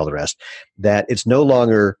support and all the rest, that it's no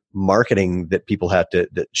longer marketing that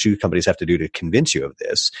that shoe companies have to do to convince you of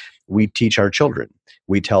this. We teach our children.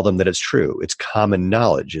 We tell them that it's true. It's common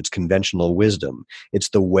knowledge. It's conventional wisdom. It's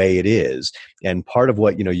the way it is. And part of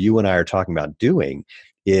what, you and I are talking about doing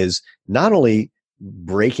is not only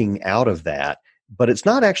breaking out of that, but it's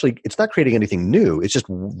not creating anything new. It's just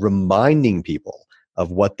reminding people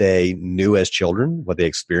of what they knew as children, what they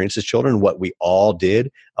experienced as children, what we all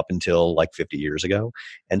did up until like 50 years ago.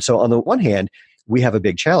 And so on the one hand, we have a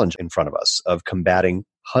big challenge in front of us of combating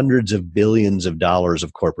hundreds of billions of dollars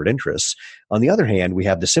of corporate interests. On the other hand, we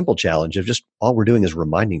have the simple challenge of just all we're doing is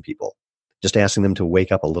reminding people, just asking them to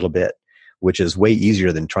wake up a little bit, which is way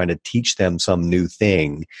easier than trying to teach them some new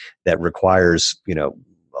thing that requires, a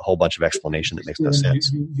whole bunch of explanation that makes no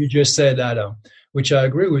sense. You just said that, which I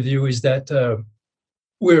agree with you, is that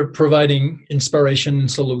we're providing inspiration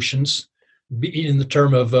and solutions, be in the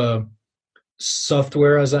term of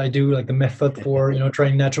software, as I do, like the method for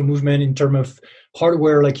training natural movement, in terms of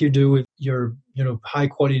hardware, like you do with your high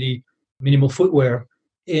quality minimal footwear,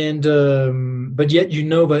 and but yet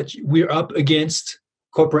that we're up against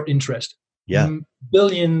corporate interest. Yeah,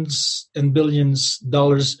 billions and billions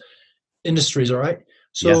dollars industries. All right,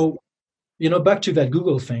 so back to that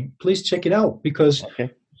Google thing. Please check it out, because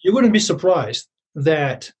you wouldn't be surprised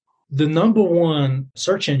that the number one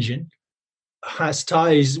search engine has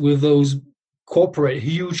ties with those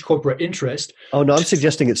huge corporate interest. Oh no, I'm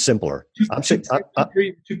suggesting it's simpler.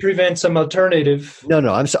 To prevent some alternative. No,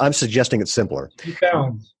 I'm suggesting it's simpler. You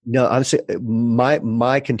found. No,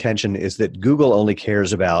 my contention is that Google only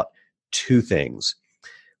cares about two things.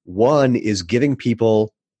 One is giving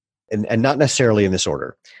people, and not necessarily in this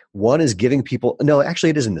order. One is giving people, no, actually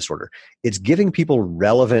it is in this order. It's giving people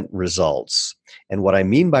relevant results. And what I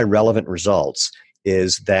mean by relevant results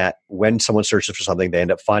is that when someone searches for something, they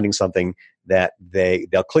end up finding something that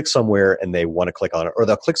they'll click somewhere and they want to click on it, or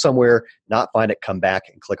they'll click somewhere, not find it, come back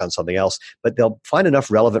and click on something else, but they'll find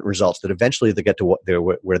enough relevant results that eventually they get to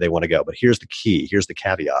where they want to go. But here's the key, here's the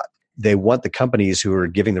caveat. They want the companies who are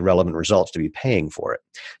giving the relevant results to be paying for it.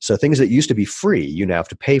 So things that used to be free, you now have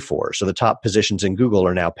to pay for. So the top positions in Google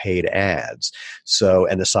are now paid ads.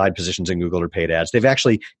 And the side positions in Google are paid ads. They've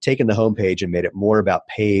actually taken the homepage and made it more about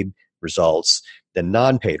paid results than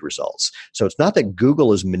non-paid results. So it's not that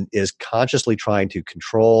Google is consciously trying to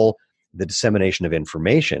control the dissemination of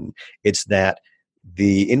information. It's that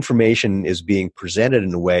the information is being presented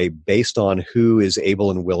in a way based on who is able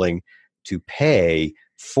and willing to pay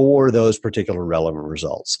for those particular relevant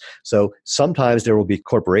results. So sometimes there will be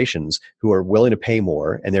corporations who are willing to pay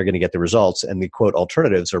more and they're going to get the results, and the quote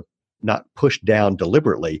alternatives are not pushed down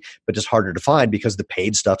deliberately, but just harder to find because the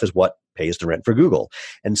paid stuff is what pays the rent for Google.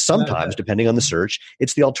 And sometimes, depending on the search,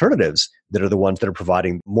 it's the alternatives that are the ones that are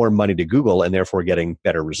providing more money to Google and therefore getting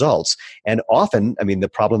better results. And often, I mean, the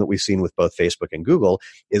problem that we've seen with both Facebook and Google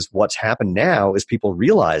is what's happened now is people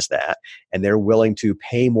realize that, and they're willing to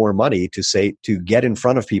pay more money to get in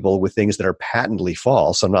front of people with things that are patently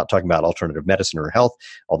false. I'm not talking about alternative medicine or health,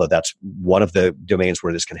 although that's one of the domains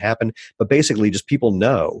where this can happen. But basically, just people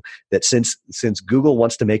know that since Google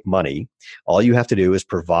wants to make money, all you have to do is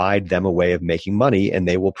provide them a way of making money and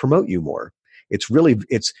they will promote you more. It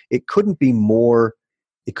couldn't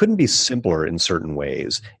be simpler in certain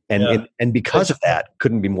ways. And because of that,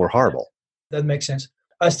 couldn't be more horrible. That makes sense.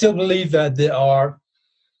 I still believe that there are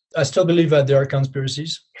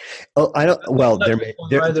conspiracies. Oh, I don't. Well,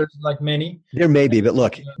 there's like many. There may be, but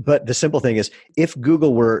look. But the simple thing is, if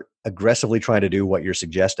Google were aggressively trying to do what you're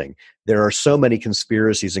suggesting, there are so many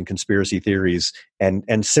conspiracies and conspiracy theories,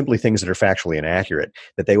 and simply things that are factually inaccurate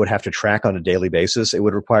that they would have to track on a daily basis. It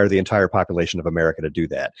would require the entire population of America to do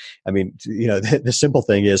that. I mean, the simple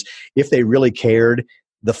thing is, if they really cared,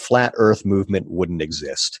 the flat Earth movement wouldn't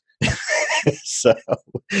exist. So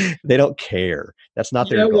they don't care. That's not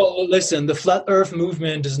their goal. Well, listen, the flat Earth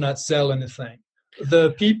movement does not sell anything.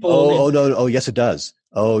 The people. No. Yes, it does.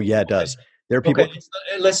 Oh, yeah, it does. There are people. Okay,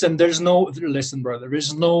 listen, brother.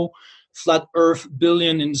 There's no flat Earth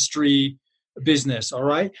billion industry business. All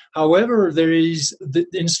right. However, there is the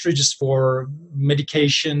industry just for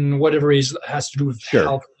medication, whatever has to do with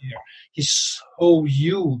health care. It's so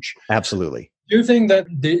huge. Absolutely. Do you think that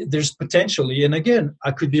there's potentially, and again,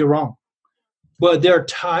 I could be wrong, but there are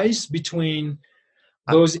ties between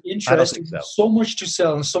those interests, so much to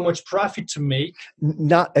sell and so much profit to make?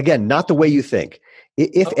 Not the way you think.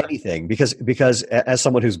 If anything, because as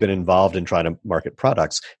someone who's been involved in trying to market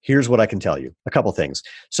products, here's what I can tell you. A couple things.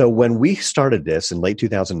 So when we started this in late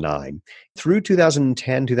 2009, through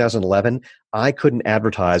 2010, 2011, I couldn't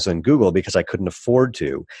advertise on Google because I couldn't afford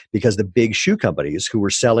to, because the big shoe companies who were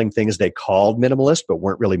selling things they called minimalist but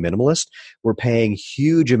weren't really minimalist were paying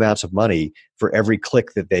huge amounts of money for every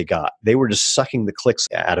click that they got. They were just sucking the clicks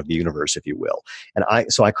out of the universe, if you will.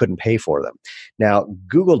 So I couldn't pay for them. Now,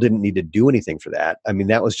 Google didn't need to do anything for that. I mean,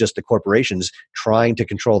 that was just the corporations trying to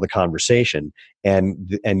control the conversation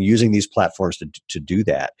and using these platforms to do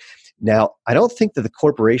that. Now, I don't think that the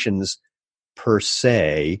corporations per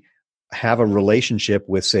se have a relationship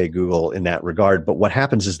with, say, Google in that regard. But what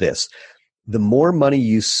happens is this: the more money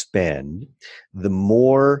you spend, the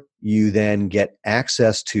more you then get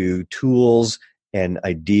access to tools and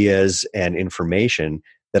ideas and information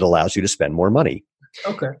that allows you to spend more money.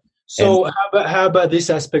 Okay. So how about this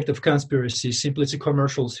aspect of conspiracy? Simply, it's a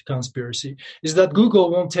commercial conspiracy. Is that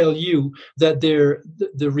Google won't tell you that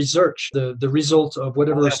the research, the result of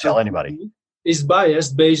whatever tell anybody is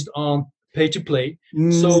biased based on pay to play.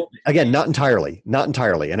 So again, not entirely.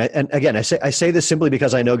 And again, I say this simply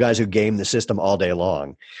because I know guys who game the system all day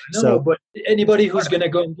long. No, but anybody who's going to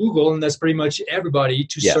go on Google, and that's pretty much everybody,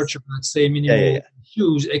 to search about, say, minimal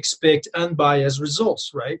shoes, expect unbiased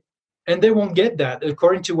results, right? And they won't get that.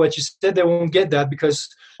 According to what you said, they won't get that because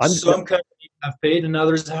some companies have paid and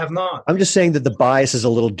others have not. I'm just saying that the bias is a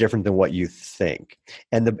little different than what you think.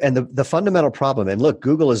 And the fundamental problem, and look,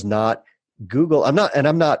 Google is not Google. I'm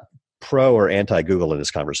not pro or anti Google in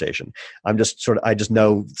this conversation. I just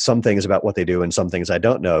know some things about what they do and some things I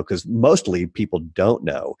don't know, because mostly people don't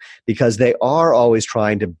know, because they are always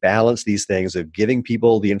trying to balance these things of giving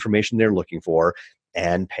people the information they're looking for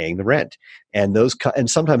and paying the rent. And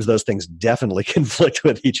sometimes those things definitely conflict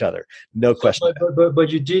with each other. No question. But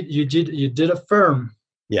you did affirm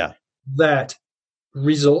that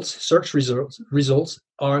search results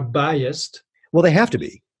are biased. Well, they have to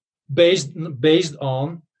be based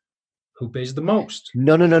on who pays the most.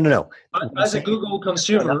 No. As a Google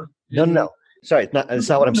consumer. No. Sorry, it's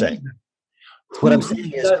not what I'm saying. What I'm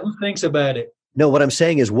saying is, who thinks about it? No, what I'm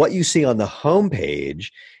saying is what you see on the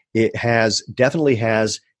homepage, it definitely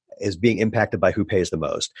has is being impacted by who pays the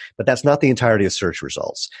most. But that's not the entirety of search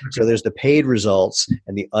results. Okay. So there's the paid results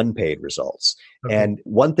and the unpaid results. Okay. And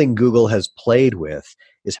one thing Google has played with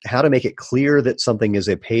is how to make it clear that something is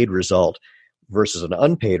a paid result versus an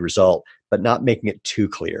unpaid result, but not making it too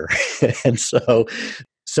clear. And so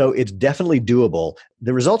it's definitely doable.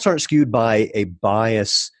 The results aren't skewed by a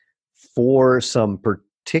bias for some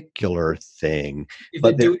particular thing.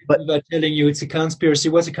 But telling you it's a conspiracy.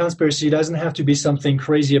 What's a conspiracy? It doesn't have to be something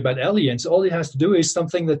crazy about aliens. All it has to do is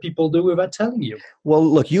something that people do without telling you. Well,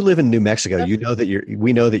 look, you live in New Mexico. You know that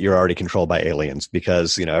we know that you're already controlled by aliens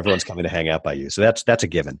because everyone's coming to hang out by you. So that's a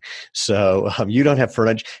given. So you don't have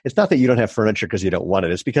furniture. It's not that you don't have furniture because you don't want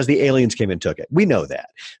it. It's because the aliens came and took it. We know that.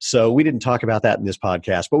 So we didn't talk about that in this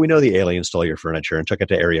podcast, but we know the aliens stole your furniture and took it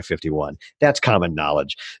to Area 51. That's common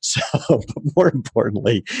knowledge. So more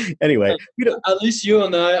importantly, anyway, at least you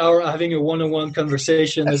and I are having a one-on-one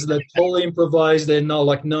conversation. Is that totally improvised and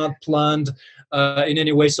not planned in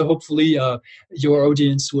any way? So hopefully your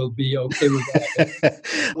audience will be okay with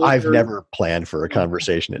that. I've never planned for a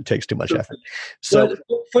conversation. It takes too much effort. So but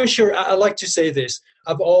for sure, I like to say this.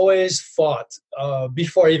 I've always thought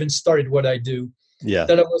before I even started what I do,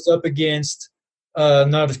 that I was up against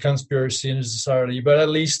not a conspiracy in a society, but at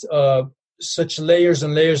least such layers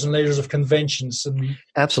and layers and layers of conventions and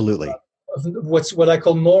absolutely what I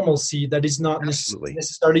call normalcy that is not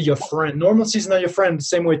necessarily your friend. Normalcy is not your friend. The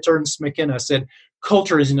same way Terence McKenna said,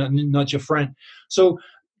 culture is not your friend. So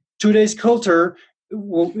today's culture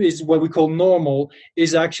is what we call normal,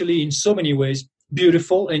 is actually in so many ways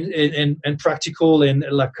beautiful and practical and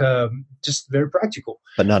just very practical.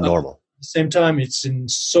 But not normal. At the same time, it's in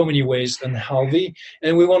so many ways unhealthy,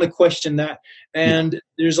 and we want to question that. And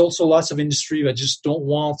there's also lots of industry that just don't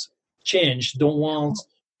want change, don't want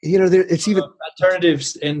it's even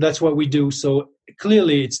alternatives, and that's what we do. So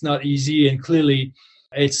clearly, it's not easy, and clearly,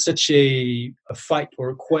 it's such a fight or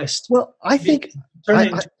a quest. Well, I think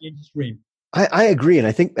into mainstream. I agree, and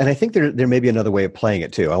I think there may be another way of playing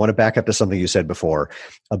it too. I want to back up to something you said before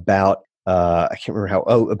about. I can't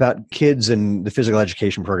remember about kids and the physical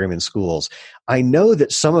education program in schools. I know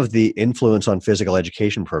that some of the influence on physical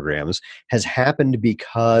education programs has happened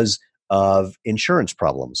because of insurance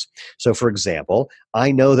problems. So for example,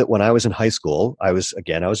 I know that when I was in high school, I was a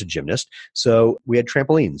gymnast. So we had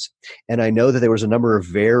trampolines. And I know that there was a number of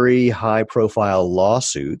very high profile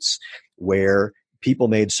lawsuits where people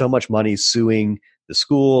made so much money suing the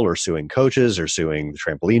school or suing coaches or suing the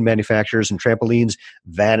trampoline manufacturers, and trampolines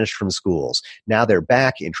vanished from schools. Now they're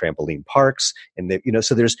back in trampoline parks, and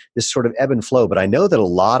so there's this sort of ebb and flow. But I know that a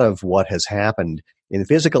lot of what has happened in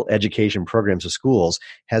physical education programs of schools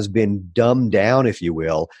has been dumbed down, if you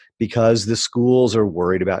will, because the schools are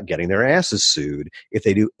worried about getting their asses sued if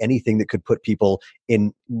they do anything that could put people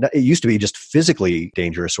in, it used to be just physically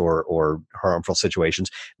dangerous or harmful situations.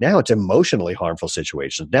 Now it's emotionally harmful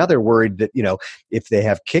situations. Now they're worried that, if they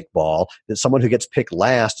have kickball, that someone who gets picked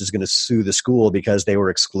last is going to sue the school because they were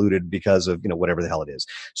excluded because of, whatever the hell it is.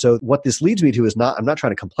 So what this leads me to is I'm not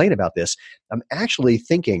trying to complain about this. I'm actually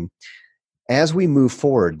thinking, as we move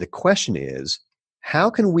forward, the question is, how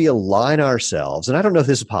can we align ourselves? And I don't know if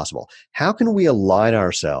this is possible. How can we align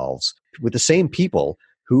ourselves with the same people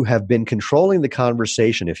who have been controlling the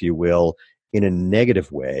conversation, if you will, in a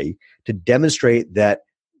negative way, to demonstrate that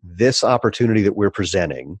this opportunity that we're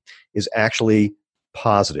presenting is actually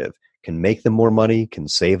positive, can make them more money, can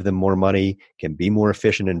save them more money, can be more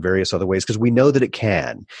efficient in various other ways, because we know that it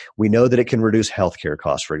can. We know that it can reduce healthcare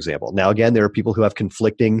costs, for example. Now, again, there are people who have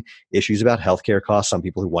conflicting issues about healthcare costs. Some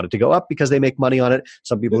people who want it to go up because they make money on it.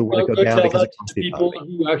 Some people who want to go down because it costs the economy.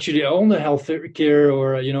 People who actually own the healthcare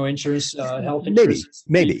or insurance, health insurance.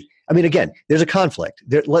 Maybe. I mean, again, there's a conflict.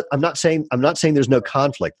 I'm not saying there's no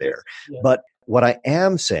conflict there, but what I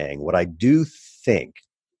am saying, what I do think,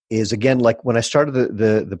 is, again, like when I started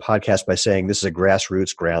the podcast by saying this is a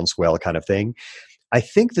grassroots, groundswell kind of thing, I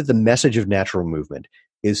think that the message of natural movement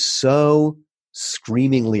is so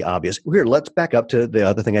screamingly obvious. Here, let's back up to the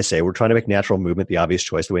other thing I say. We're trying to make natural movement the obvious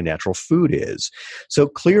choice, the way natural food is. So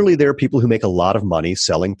clearly there are people who make a lot of money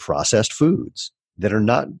selling processed foods that are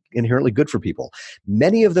not inherently good for people.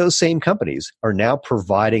 Many of those same companies are now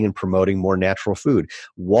providing and promoting more natural food.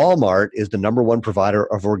 Walmart is the number one provider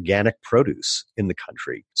of organic produce in the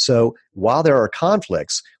country. So while there are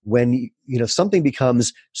conflicts, when something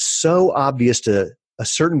becomes so obvious to a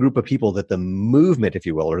certain group of people that the movement, if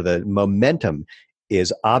you will, or the momentum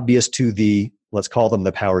is obvious to the, let's call them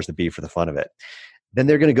the powers that be for the fun of it, then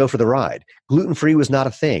they're going to go for the ride. Gluten-free was not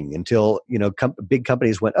a thing until, big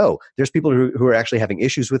companies went, oh, there's people who are actually having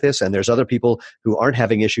issues with this, and there's other people who aren't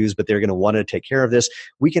having issues, but they're going to want to take care of this.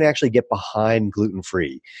 We can actually get behind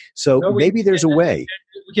gluten-free. So maybe there's a way.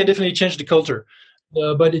 We can definitely change the culture,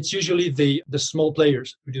 but it's usually the small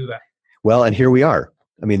players who do that. Well, and here we are.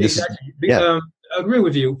 I mean, exactly. I agree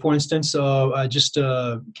with you. For instance, I just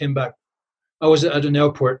came back. I was at an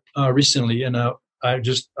airport recently, and I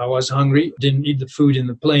was hungry, didn't eat the food in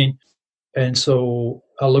the plane. And so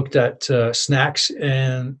I looked at snacks,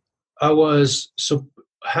 and I was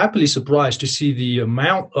happily surprised to see the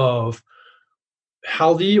amount of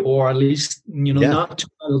healthy, or at least, not too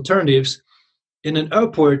bad alternatives in an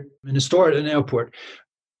airport, in a store at an airport.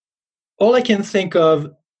 All I can think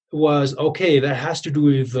of was, okay, that has to do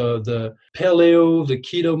with the paleo, the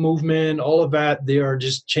keto movement, all of that. They are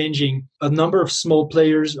just changing. A number of small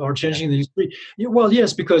players are changing the industry. Well,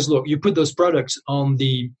 yes, because look, you put those products on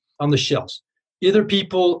the shelves. Either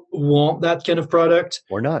people want that kind of product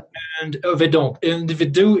or not, and they don't. And if they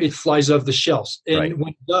do, it flies off the shelves. And right. When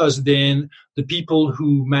it does, then the people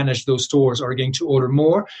who manage those stores are going to order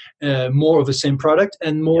more of the same product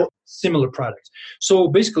and more similar products. So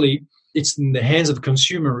basically, it's in the hands of the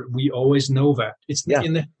consumer. We always know that. It's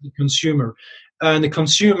in the consumer. And the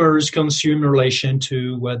consumer's consumer relation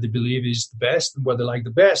to what they believe is the best and what they like the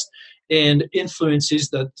best, and influences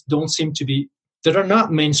that that are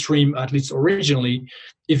not mainstream, at least originally,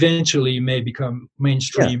 eventually may become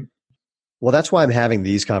mainstream. Yeah. Well, that's why I'm having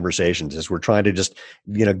these conversations, is we're trying to just,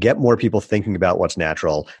 get more people thinking about what's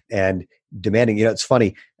natural and demanding, it's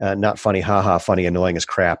funny, not funny, haha, funny, annoying as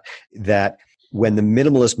crap, that when the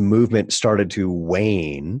minimalist movement started to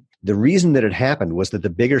wane, the reason that it happened was that the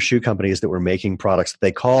bigger shoe companies that were making products that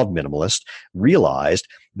they called minimalist realized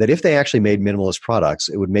that if they actually made minimalist products,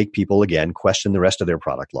 it would make people, again, question the rest of their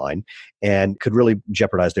product line and could really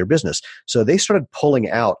jeopardize their business. So they started pulling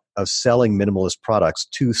out of selling minimalist products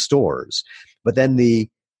to stores. But then the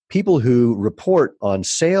people who report on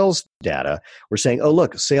sales data were saying, oh,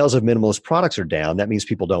 look, sales of minimalist products are down. That means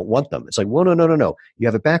people don't want them. It's like, well, no. You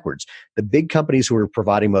have it backwards. The big companies who were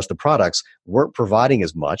providing most of the products weren't providing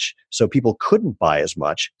as much, so people couldn't buy as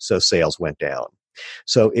much, so sales went down.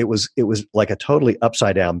 So it was like a totally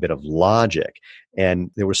upside down bit of logic.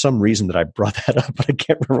 And there was some reason that I brought that up, but I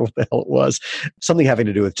can't remember what the hell it was. Something having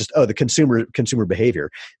to do with just, the consumer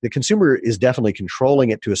behavior. The consumer is definitely controlling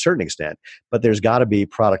it to a certain extent, but there's got to be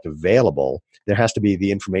product available. There has to be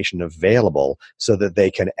the information available so that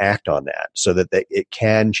they can act on that, so that it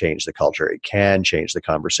can change the culture. It can change the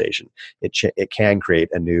conversation. It can create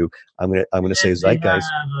a new, I'm going to say zeitgeist.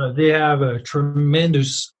 They have a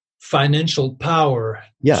tremendous financial power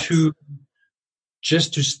to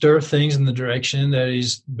stir things in the direction that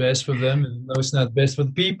is best for them, and no, it's not best for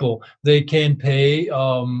the people. They can pay.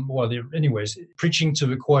 Anyways, preaching to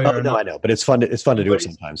the choir. Oh no, I know, but it's fun to do it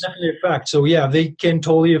sometimes. Definitely a fact. So yeah, they can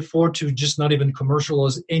totally afford to just not even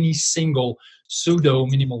commercialize any single pseudo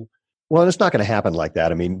minimal. Well, it's not going to happen like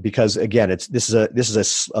that. I mean, because again, this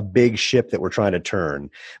is a big ship that we're trying to turn,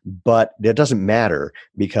 but it doesn't matter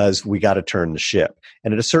because we got to turn the ship.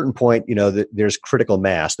 And at a certain point, there's critical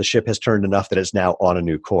mass. The ship has turned enough that it's now on a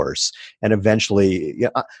new course. And eventually,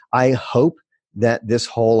 I hope that this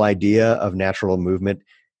whole idea of natural movement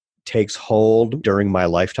takes hold during my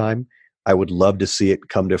lifetime. I would love to see it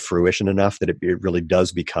come to fruition enough that it really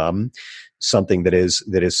does become something that is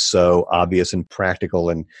so obvious and practical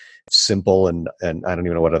and simple, and I don't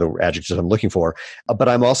even know what other adjectives I'm looking for. But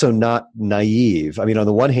I'm also not naive. I mean, on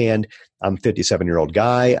the one hand, I'm a 57-year-old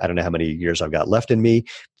guy. I don't know how many years I've got left in me.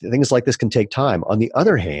 Things like this can take time. On the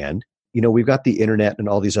other hand, we've got the internet and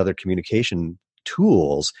all these other communication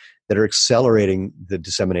tools that are accelerating the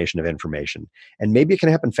dissemination of information. And maybe it can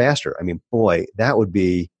happen faster. I mean, boy, that would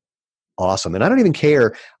be awesome. And I don't even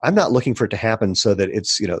care. I'm not looking for it to happen so that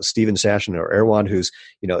it's, Steven Sashen or Erwan who's,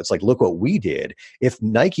 it's like, look what we did. If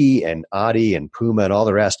Nike and Adi and Puma and all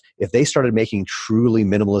the rest, if they started making truly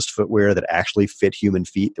minimalist footwear that actually fit human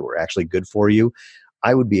feet, that were actually good for you,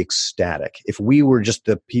 I would be ecstatic. If we were just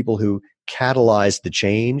the people who catalyzed the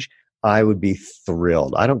change, I would be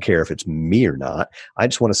thrilled. I don't care if it's me or not. I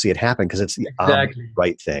just want to see it happen because it's the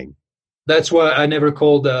right thing. That's why I never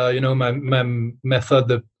called, my method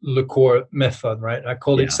the Le Corps method, right? I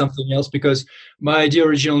called it something else because my idea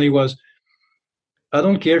originally was, I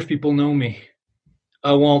don't care if people know me.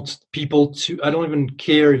 I want people to, I don't even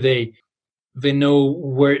care if they know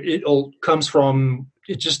where it all comes from.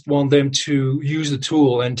 I just want them to use the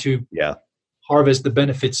tool and to harvest the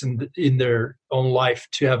benefits in their own life,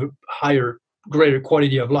 to have a higher, greater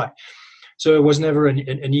quality of life. So it was never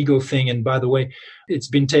an ego thing. And by the way, it's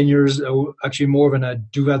been 10 years, actually more than I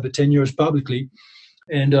do have the 10 years publicly.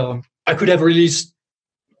 And I could have released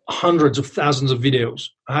hundreds of thousands of videos.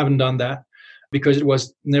 I haven't done that because it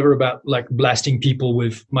was never about like blasting people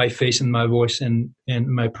with my face and my voice and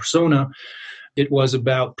my persona. It was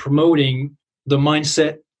about promoting the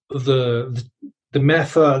mindset, the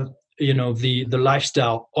method, the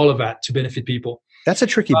lifestyle, all of that to benefit people. That's a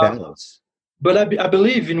tricky balance. But I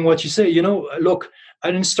believe in what you say. Look,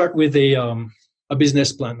 I didn't start with a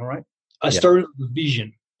business plan, all right? I started with a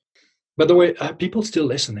vision. By the way, people still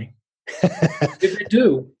listening.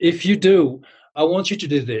 If you do, I want you to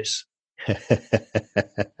do this.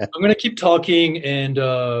 I'm going to keep talking, and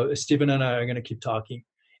Stephen and I are going to keep talking.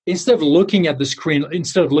 Instead of looking at the screen,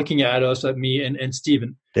 instead of looking at us, at me and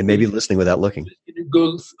Stephen. They may be listening without looking.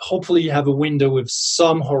 Hopefully you have a window with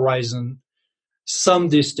some horizon, some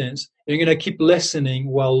distance. You're going to keep listening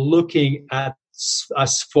while looking at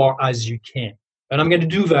as far as you can. And I'm going to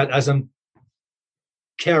do that as I'm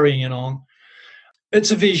carrying it on.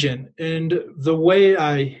 It's a vision. And the way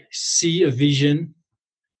I see a vision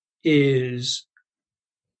is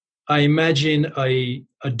I imagine a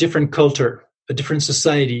different culture, a different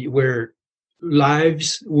society where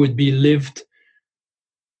lives would be lived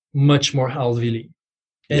much more healthily.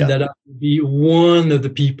 And that I would be one of the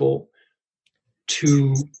people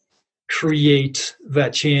to create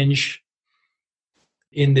that change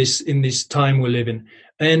in this time we live in.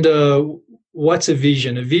 And what's a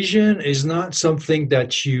vision? A vision is not something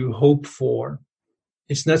that you hope for.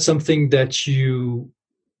 It's not something that you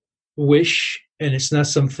wish, and it's not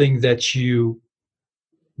something that you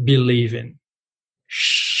believe in.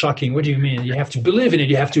 Shocking. What do you mean? You have to believe in it.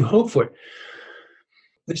 You have to hope for it.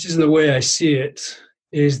 This is the way I see it,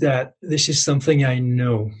 is that this is something I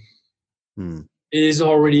know. It is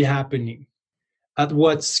already happening. At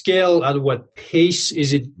what scale, at what pace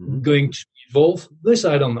is it going to evolve? This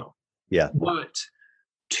I don't know. Yeah. But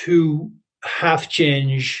to have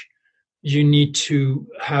change, you need to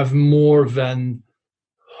have more than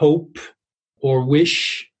hope or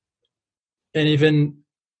wish, and even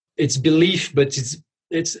it's belief, but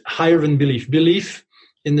it's higher than belief. Belief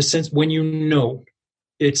in the sense when you know,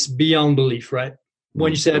 it's beyond belief, right?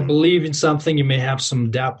 When you say I believe in something, you may have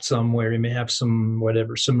some doubt somewhere. You may have some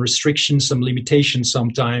some restrictions, some limitations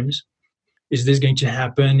sometimes. Is this going to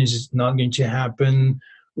happen? Is it not going to happen?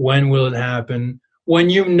 When will it happen? When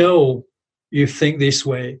you know you think this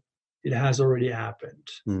way, it has already happened.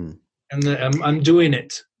 And I'm doing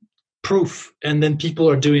it. Proof. And then people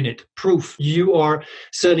are doing it. Proof. You are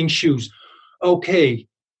selling shoes. Okay,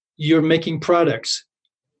 you're making products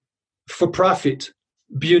for profit.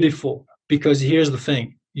 Beautiful. Because here's the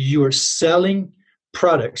thing, you're selling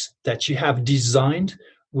products that you have designed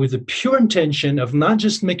with the pure intention of not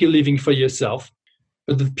just make a living for yourself,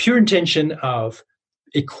 but the pure intention of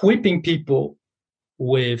equipping people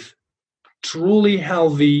with truly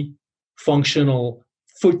healthy, functional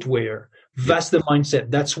footwear. That's the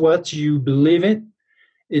mindset. That's what you believe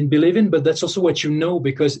in, but that's also what you know,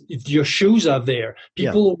 because if your shoes are there,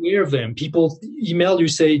 people wear them. People email you,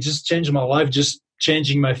 say, just changed my life, just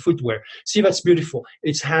changing my footwear. See, that's beautiful.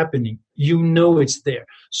 It's happening. You know it's there.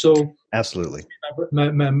 So absolutely,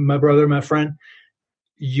 my brother, my friend,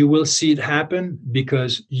 you will see it happen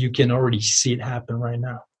because you can already see it happen right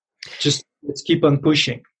now. Just let's keep on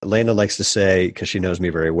pushing. Lena likes to say, because she knows me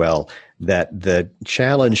very well, that the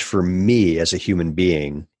challenge for me as a human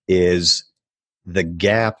being is the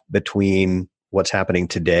gap between what's happening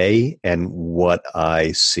today and what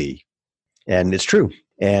I see. And it's true.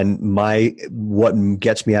 And what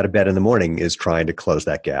gets me out of bed in the morning is trying to close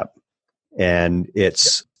that gap. And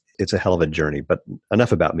it's a hell of a journey, but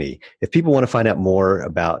enough about me. If people want to find out more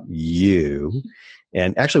about you,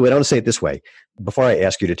 and actually, I want to say it this way. Before I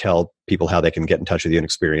ask you to tell people how they can get in touch with you and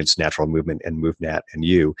experience Natural Movement and MovNat and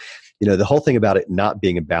you, the whole thing about it not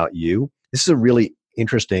being about you, this is a really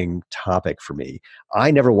interesting topic for me.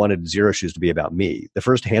 I never wanted Xero Shoes to be about me. The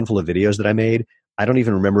first handful of videos that I made, I don't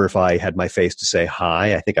even remember if I had my face to say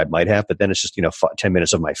hi. I think I might have, but then it's just 10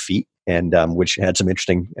 minutes of my feet, and which had some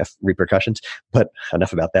interesting repercussions. But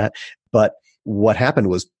enough about that. But what happened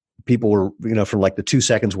was people were, from like the 2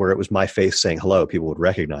 seconds where it was my face saying hello, people would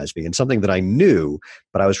recognize me. And something that I knew,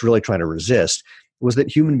 but I was really trying to resist, was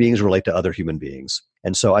that human beings relate to other human beings.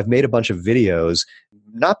 And so I've made a bunch of videos,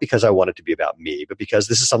 not because I want it to be about me, but because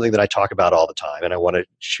this is something that I talk about all the time and I want to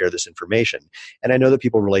share this information. And I know that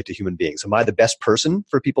people relate to human beings. Am I the best person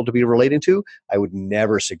for people to be relating to? I would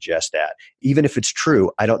never suggest that. Even if it's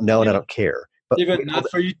true, I don't know and I don't care. But even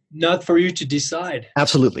not for you to decide.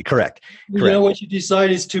 Absolutely correct. What you decide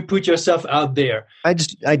is to put yourself out there. I do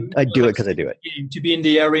it because I do it. To be in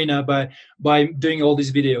the arena by doing all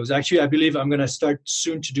these videos. Actually, I believe I'm going to start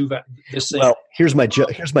soon to do that. The same. Well, here's my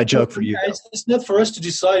joke for you. It's not for us to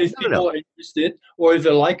decide if people are interested or if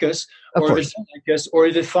they like us or if they don't like us or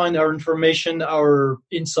if they find our information, our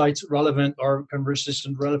insights relevant, our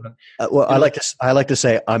conversation relevant. I like to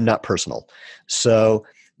say I'm not personal. So.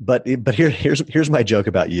 But here's my joke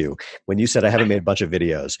about you. When you said I haven't made a bunch of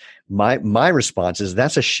videos, my response is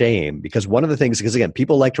that's a shame, because one of the things, because again,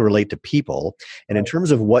 people like to relate to people, and in terms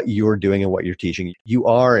of what you're doing and what you're teaching, you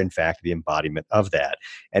are in fact the embodiment of that.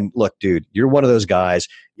 And look, dude, you're one of those guys,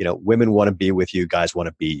 women want to be with you, guys want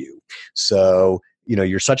to be you. So,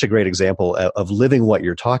 you're such a great example of living what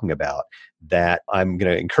you're talking about that I'm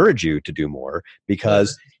going to encourage you to do more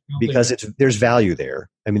because there's value there.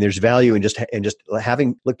 I mean, there's value in just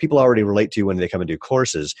having, people already relate to you when they come and do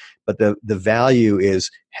courses, but the value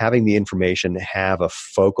is having the information have a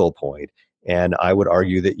focal point. And I would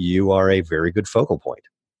argue that you are a very good focal point.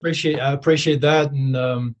 I appreciate that.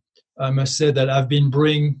 And I must say that I've been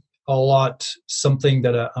bringing a lot, something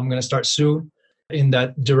that I'm going to start soon in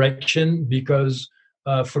that direction, because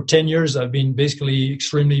for 10 years, I've been basically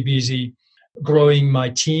extremely busy growing my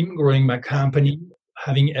team, growing my company,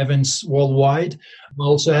 having events worldwide,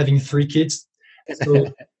 also having 3 kids.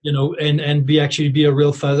 So, and be a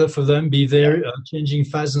real father for them, be there, changing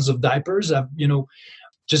thousands of diapers,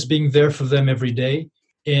 just being there for them every day.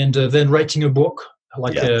 And then writing a book,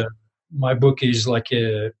 my book is like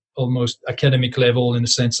a almost academic level in the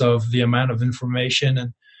sense of the amount of information.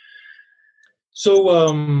 And so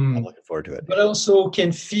I'm looking forward to it. But I also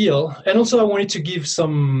can feel, and also I wanted to give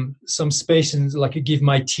some space and give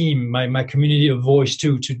my team, my community a voice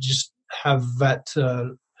too, to just have that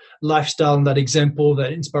lifestyle and that example,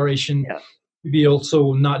 that inspiration to be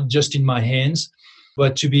also not just in my hands,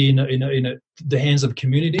 but to be in the hands of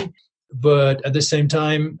community. But at the same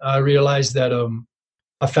time, I realized that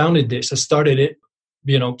I founded this, I started it.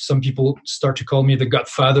 Some people start to call me the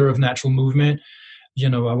godfather of natural movement. I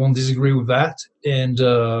won't disagree with that. And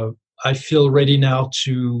I feel ready now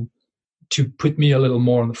to put me a little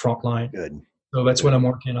more on the front line. Good. So that's what I'm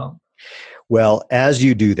working on. Well, as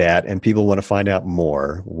you do that and people want to find out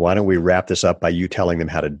more, why don't we wrap this up by you telling them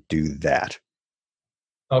how to do that?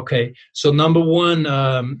 Okay. So number one,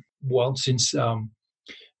 since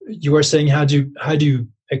you were saying how do you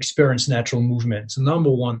experience natural movement? So number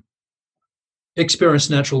one, experience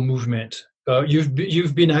natural movement.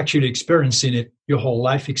 You've been actually experiencing it your whole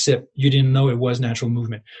life, except you didn't know it was natural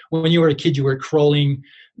movement. When you were a kid, you were crawling,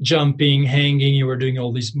 jumping, hanging, you were doing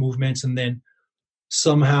all these movements, and then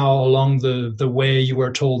somehow along the way you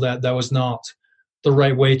were told that was not the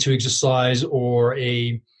right way to exercise or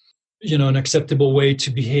an acceptable way to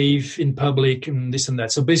behave in public and this and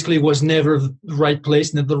that. So basically it was never the right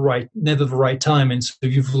place, never the right time. And so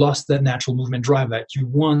you've lost that natural movement drive that you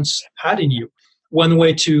once had in you. One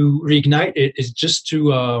way to reignite it is just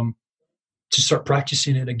to start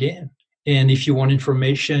practicing it again. And if you want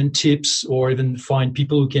information, tips, or even find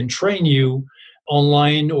people who can train you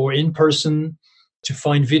online or in person, to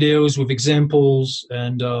find videos with examples,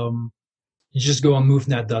 and you just go on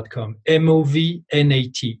movnat.com,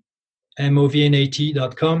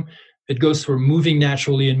 movnat.com. It goes for moving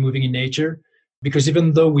naturally and moving in nature, because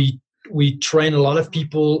even though we train a lot of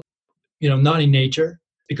people, not in nature,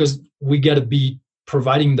 because we got to be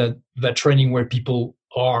providing that training where people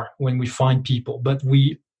are when we find people, but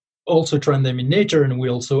we also train them in nature, and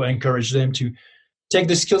we also encourage them to take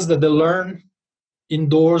the skills that they learn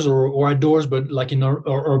indoors or outdoors, but like in our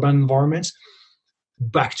urban environments,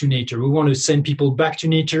 back to nature. We want to send people back to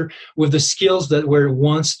nature with the skills that were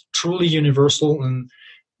once truly universal and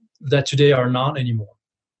that today are not anymore.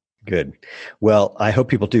 Good. Well, I hope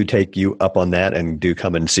people do take you up on that and do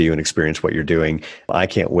come and see you and experience what you're doing. I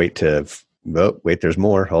can't wait to... Oh, wait, there's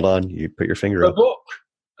more. Hold on. You put your finger up.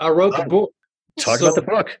 I wrote a book. Talk about the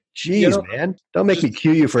book. Jeez, man. Don't make me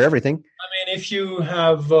cue you for everything. I mean, if you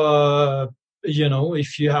have,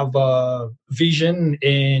 vision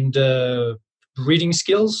and reading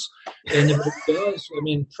skills and everything else, I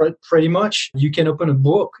mean, pretty much you can open a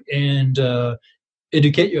book and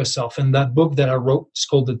educate yourself. And that book that I wrote is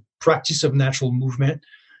called The Practice of Natural Movement.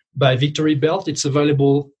 by Victory Belt. It's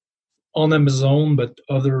available on Amazon, but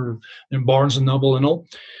other in Barnes and Noble and all.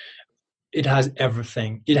 It has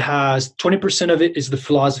everything. It has 20% of it is the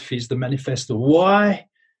philosophies, the manifesto. Why?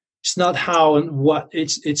 It's not how and what.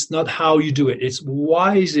 It's not how you do it. It's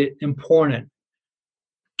why is it important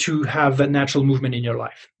to have that natural movement in your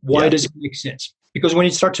life? Why does it make sense? Because when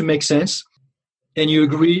it starts to make sense and you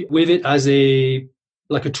agree with it as a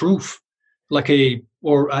truth,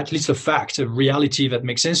 or at least a fact, a reality that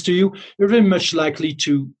makes sense to you, you're very much likely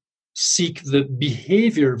to seek the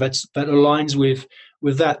behavior that aligns with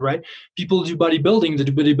that, right? People do bodybuilding, they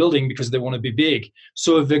do bodybuilding because they want to be big.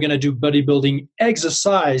 So if they're going to do bodybuilding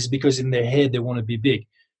exercise because in their head they want to be big,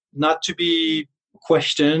 not to be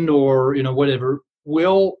questioned or, whatever. We're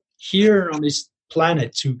all here on this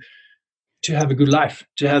planet to have a good life,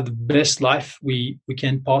 to have the best life we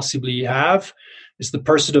can possibly have. It's the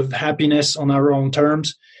pursuit of happiness on our own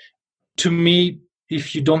terms. To me,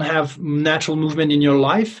 if you don't have natural movement in your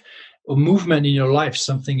life,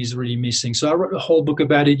 something is really missing. So I wrote a whole book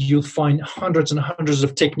about it. You'll find hundreds and hundreds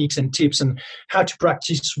of techniques and tips and how to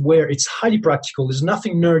practice where it's highly practical. There's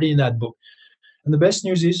nothing nerdy in that book. And the best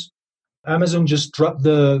news is Amazon just dropped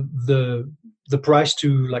the price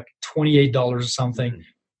to like $28 or something.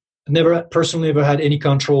 I never personally ever had any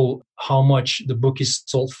control how much the book is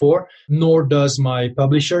sold for, nor does my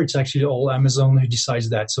publisher. It's actually all Amazon who decides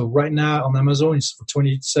that. So right now on Amazon, it's for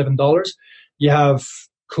 $27. You have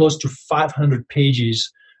close to 500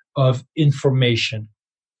 pages of information.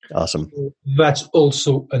 Awesome. So that's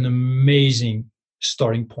also an amazing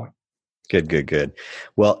starting point. Good.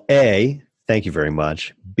 Well, A, thank you very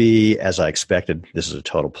much. B, as I expected, this is a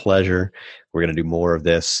total pleasure. We're going to do more of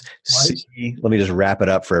this. C, let me just wrap it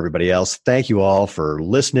up for everybody else. Thank you all for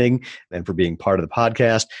listening and for being part of the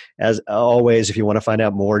podcast. As always, if you want to find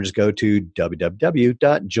out more, just go to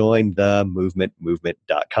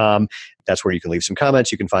www.jointhemovementmovement.com. That's where you can leave some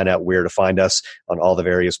comments. You can find out where to find us on all the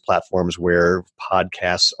various platforms where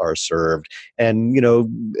podcasts are served. And,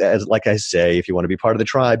 like I say, if you want to be part of the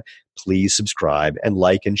tribe, please subscribe and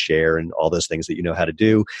like and share and all those things that you know how to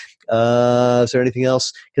do. Is there anything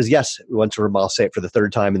else? Because yes, I'll say it for the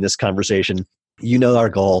third time in this conversation. Our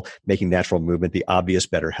goal, making natural movement the obvious,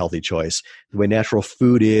 better, healthy choice. The way natural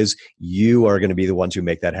food is, you are going to be the ones who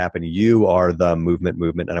make that happen. You are the movement,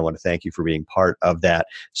 and I want to thank you for being part of that.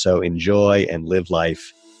 So enjoy and live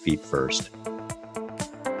life feet first.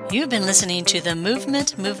 You've been listening to the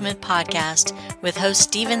Movement Podcast with host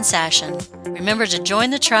Steven Sashen. Remember to join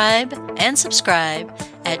the tribe and subscribe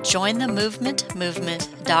at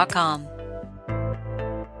jointhemovementmovement.com.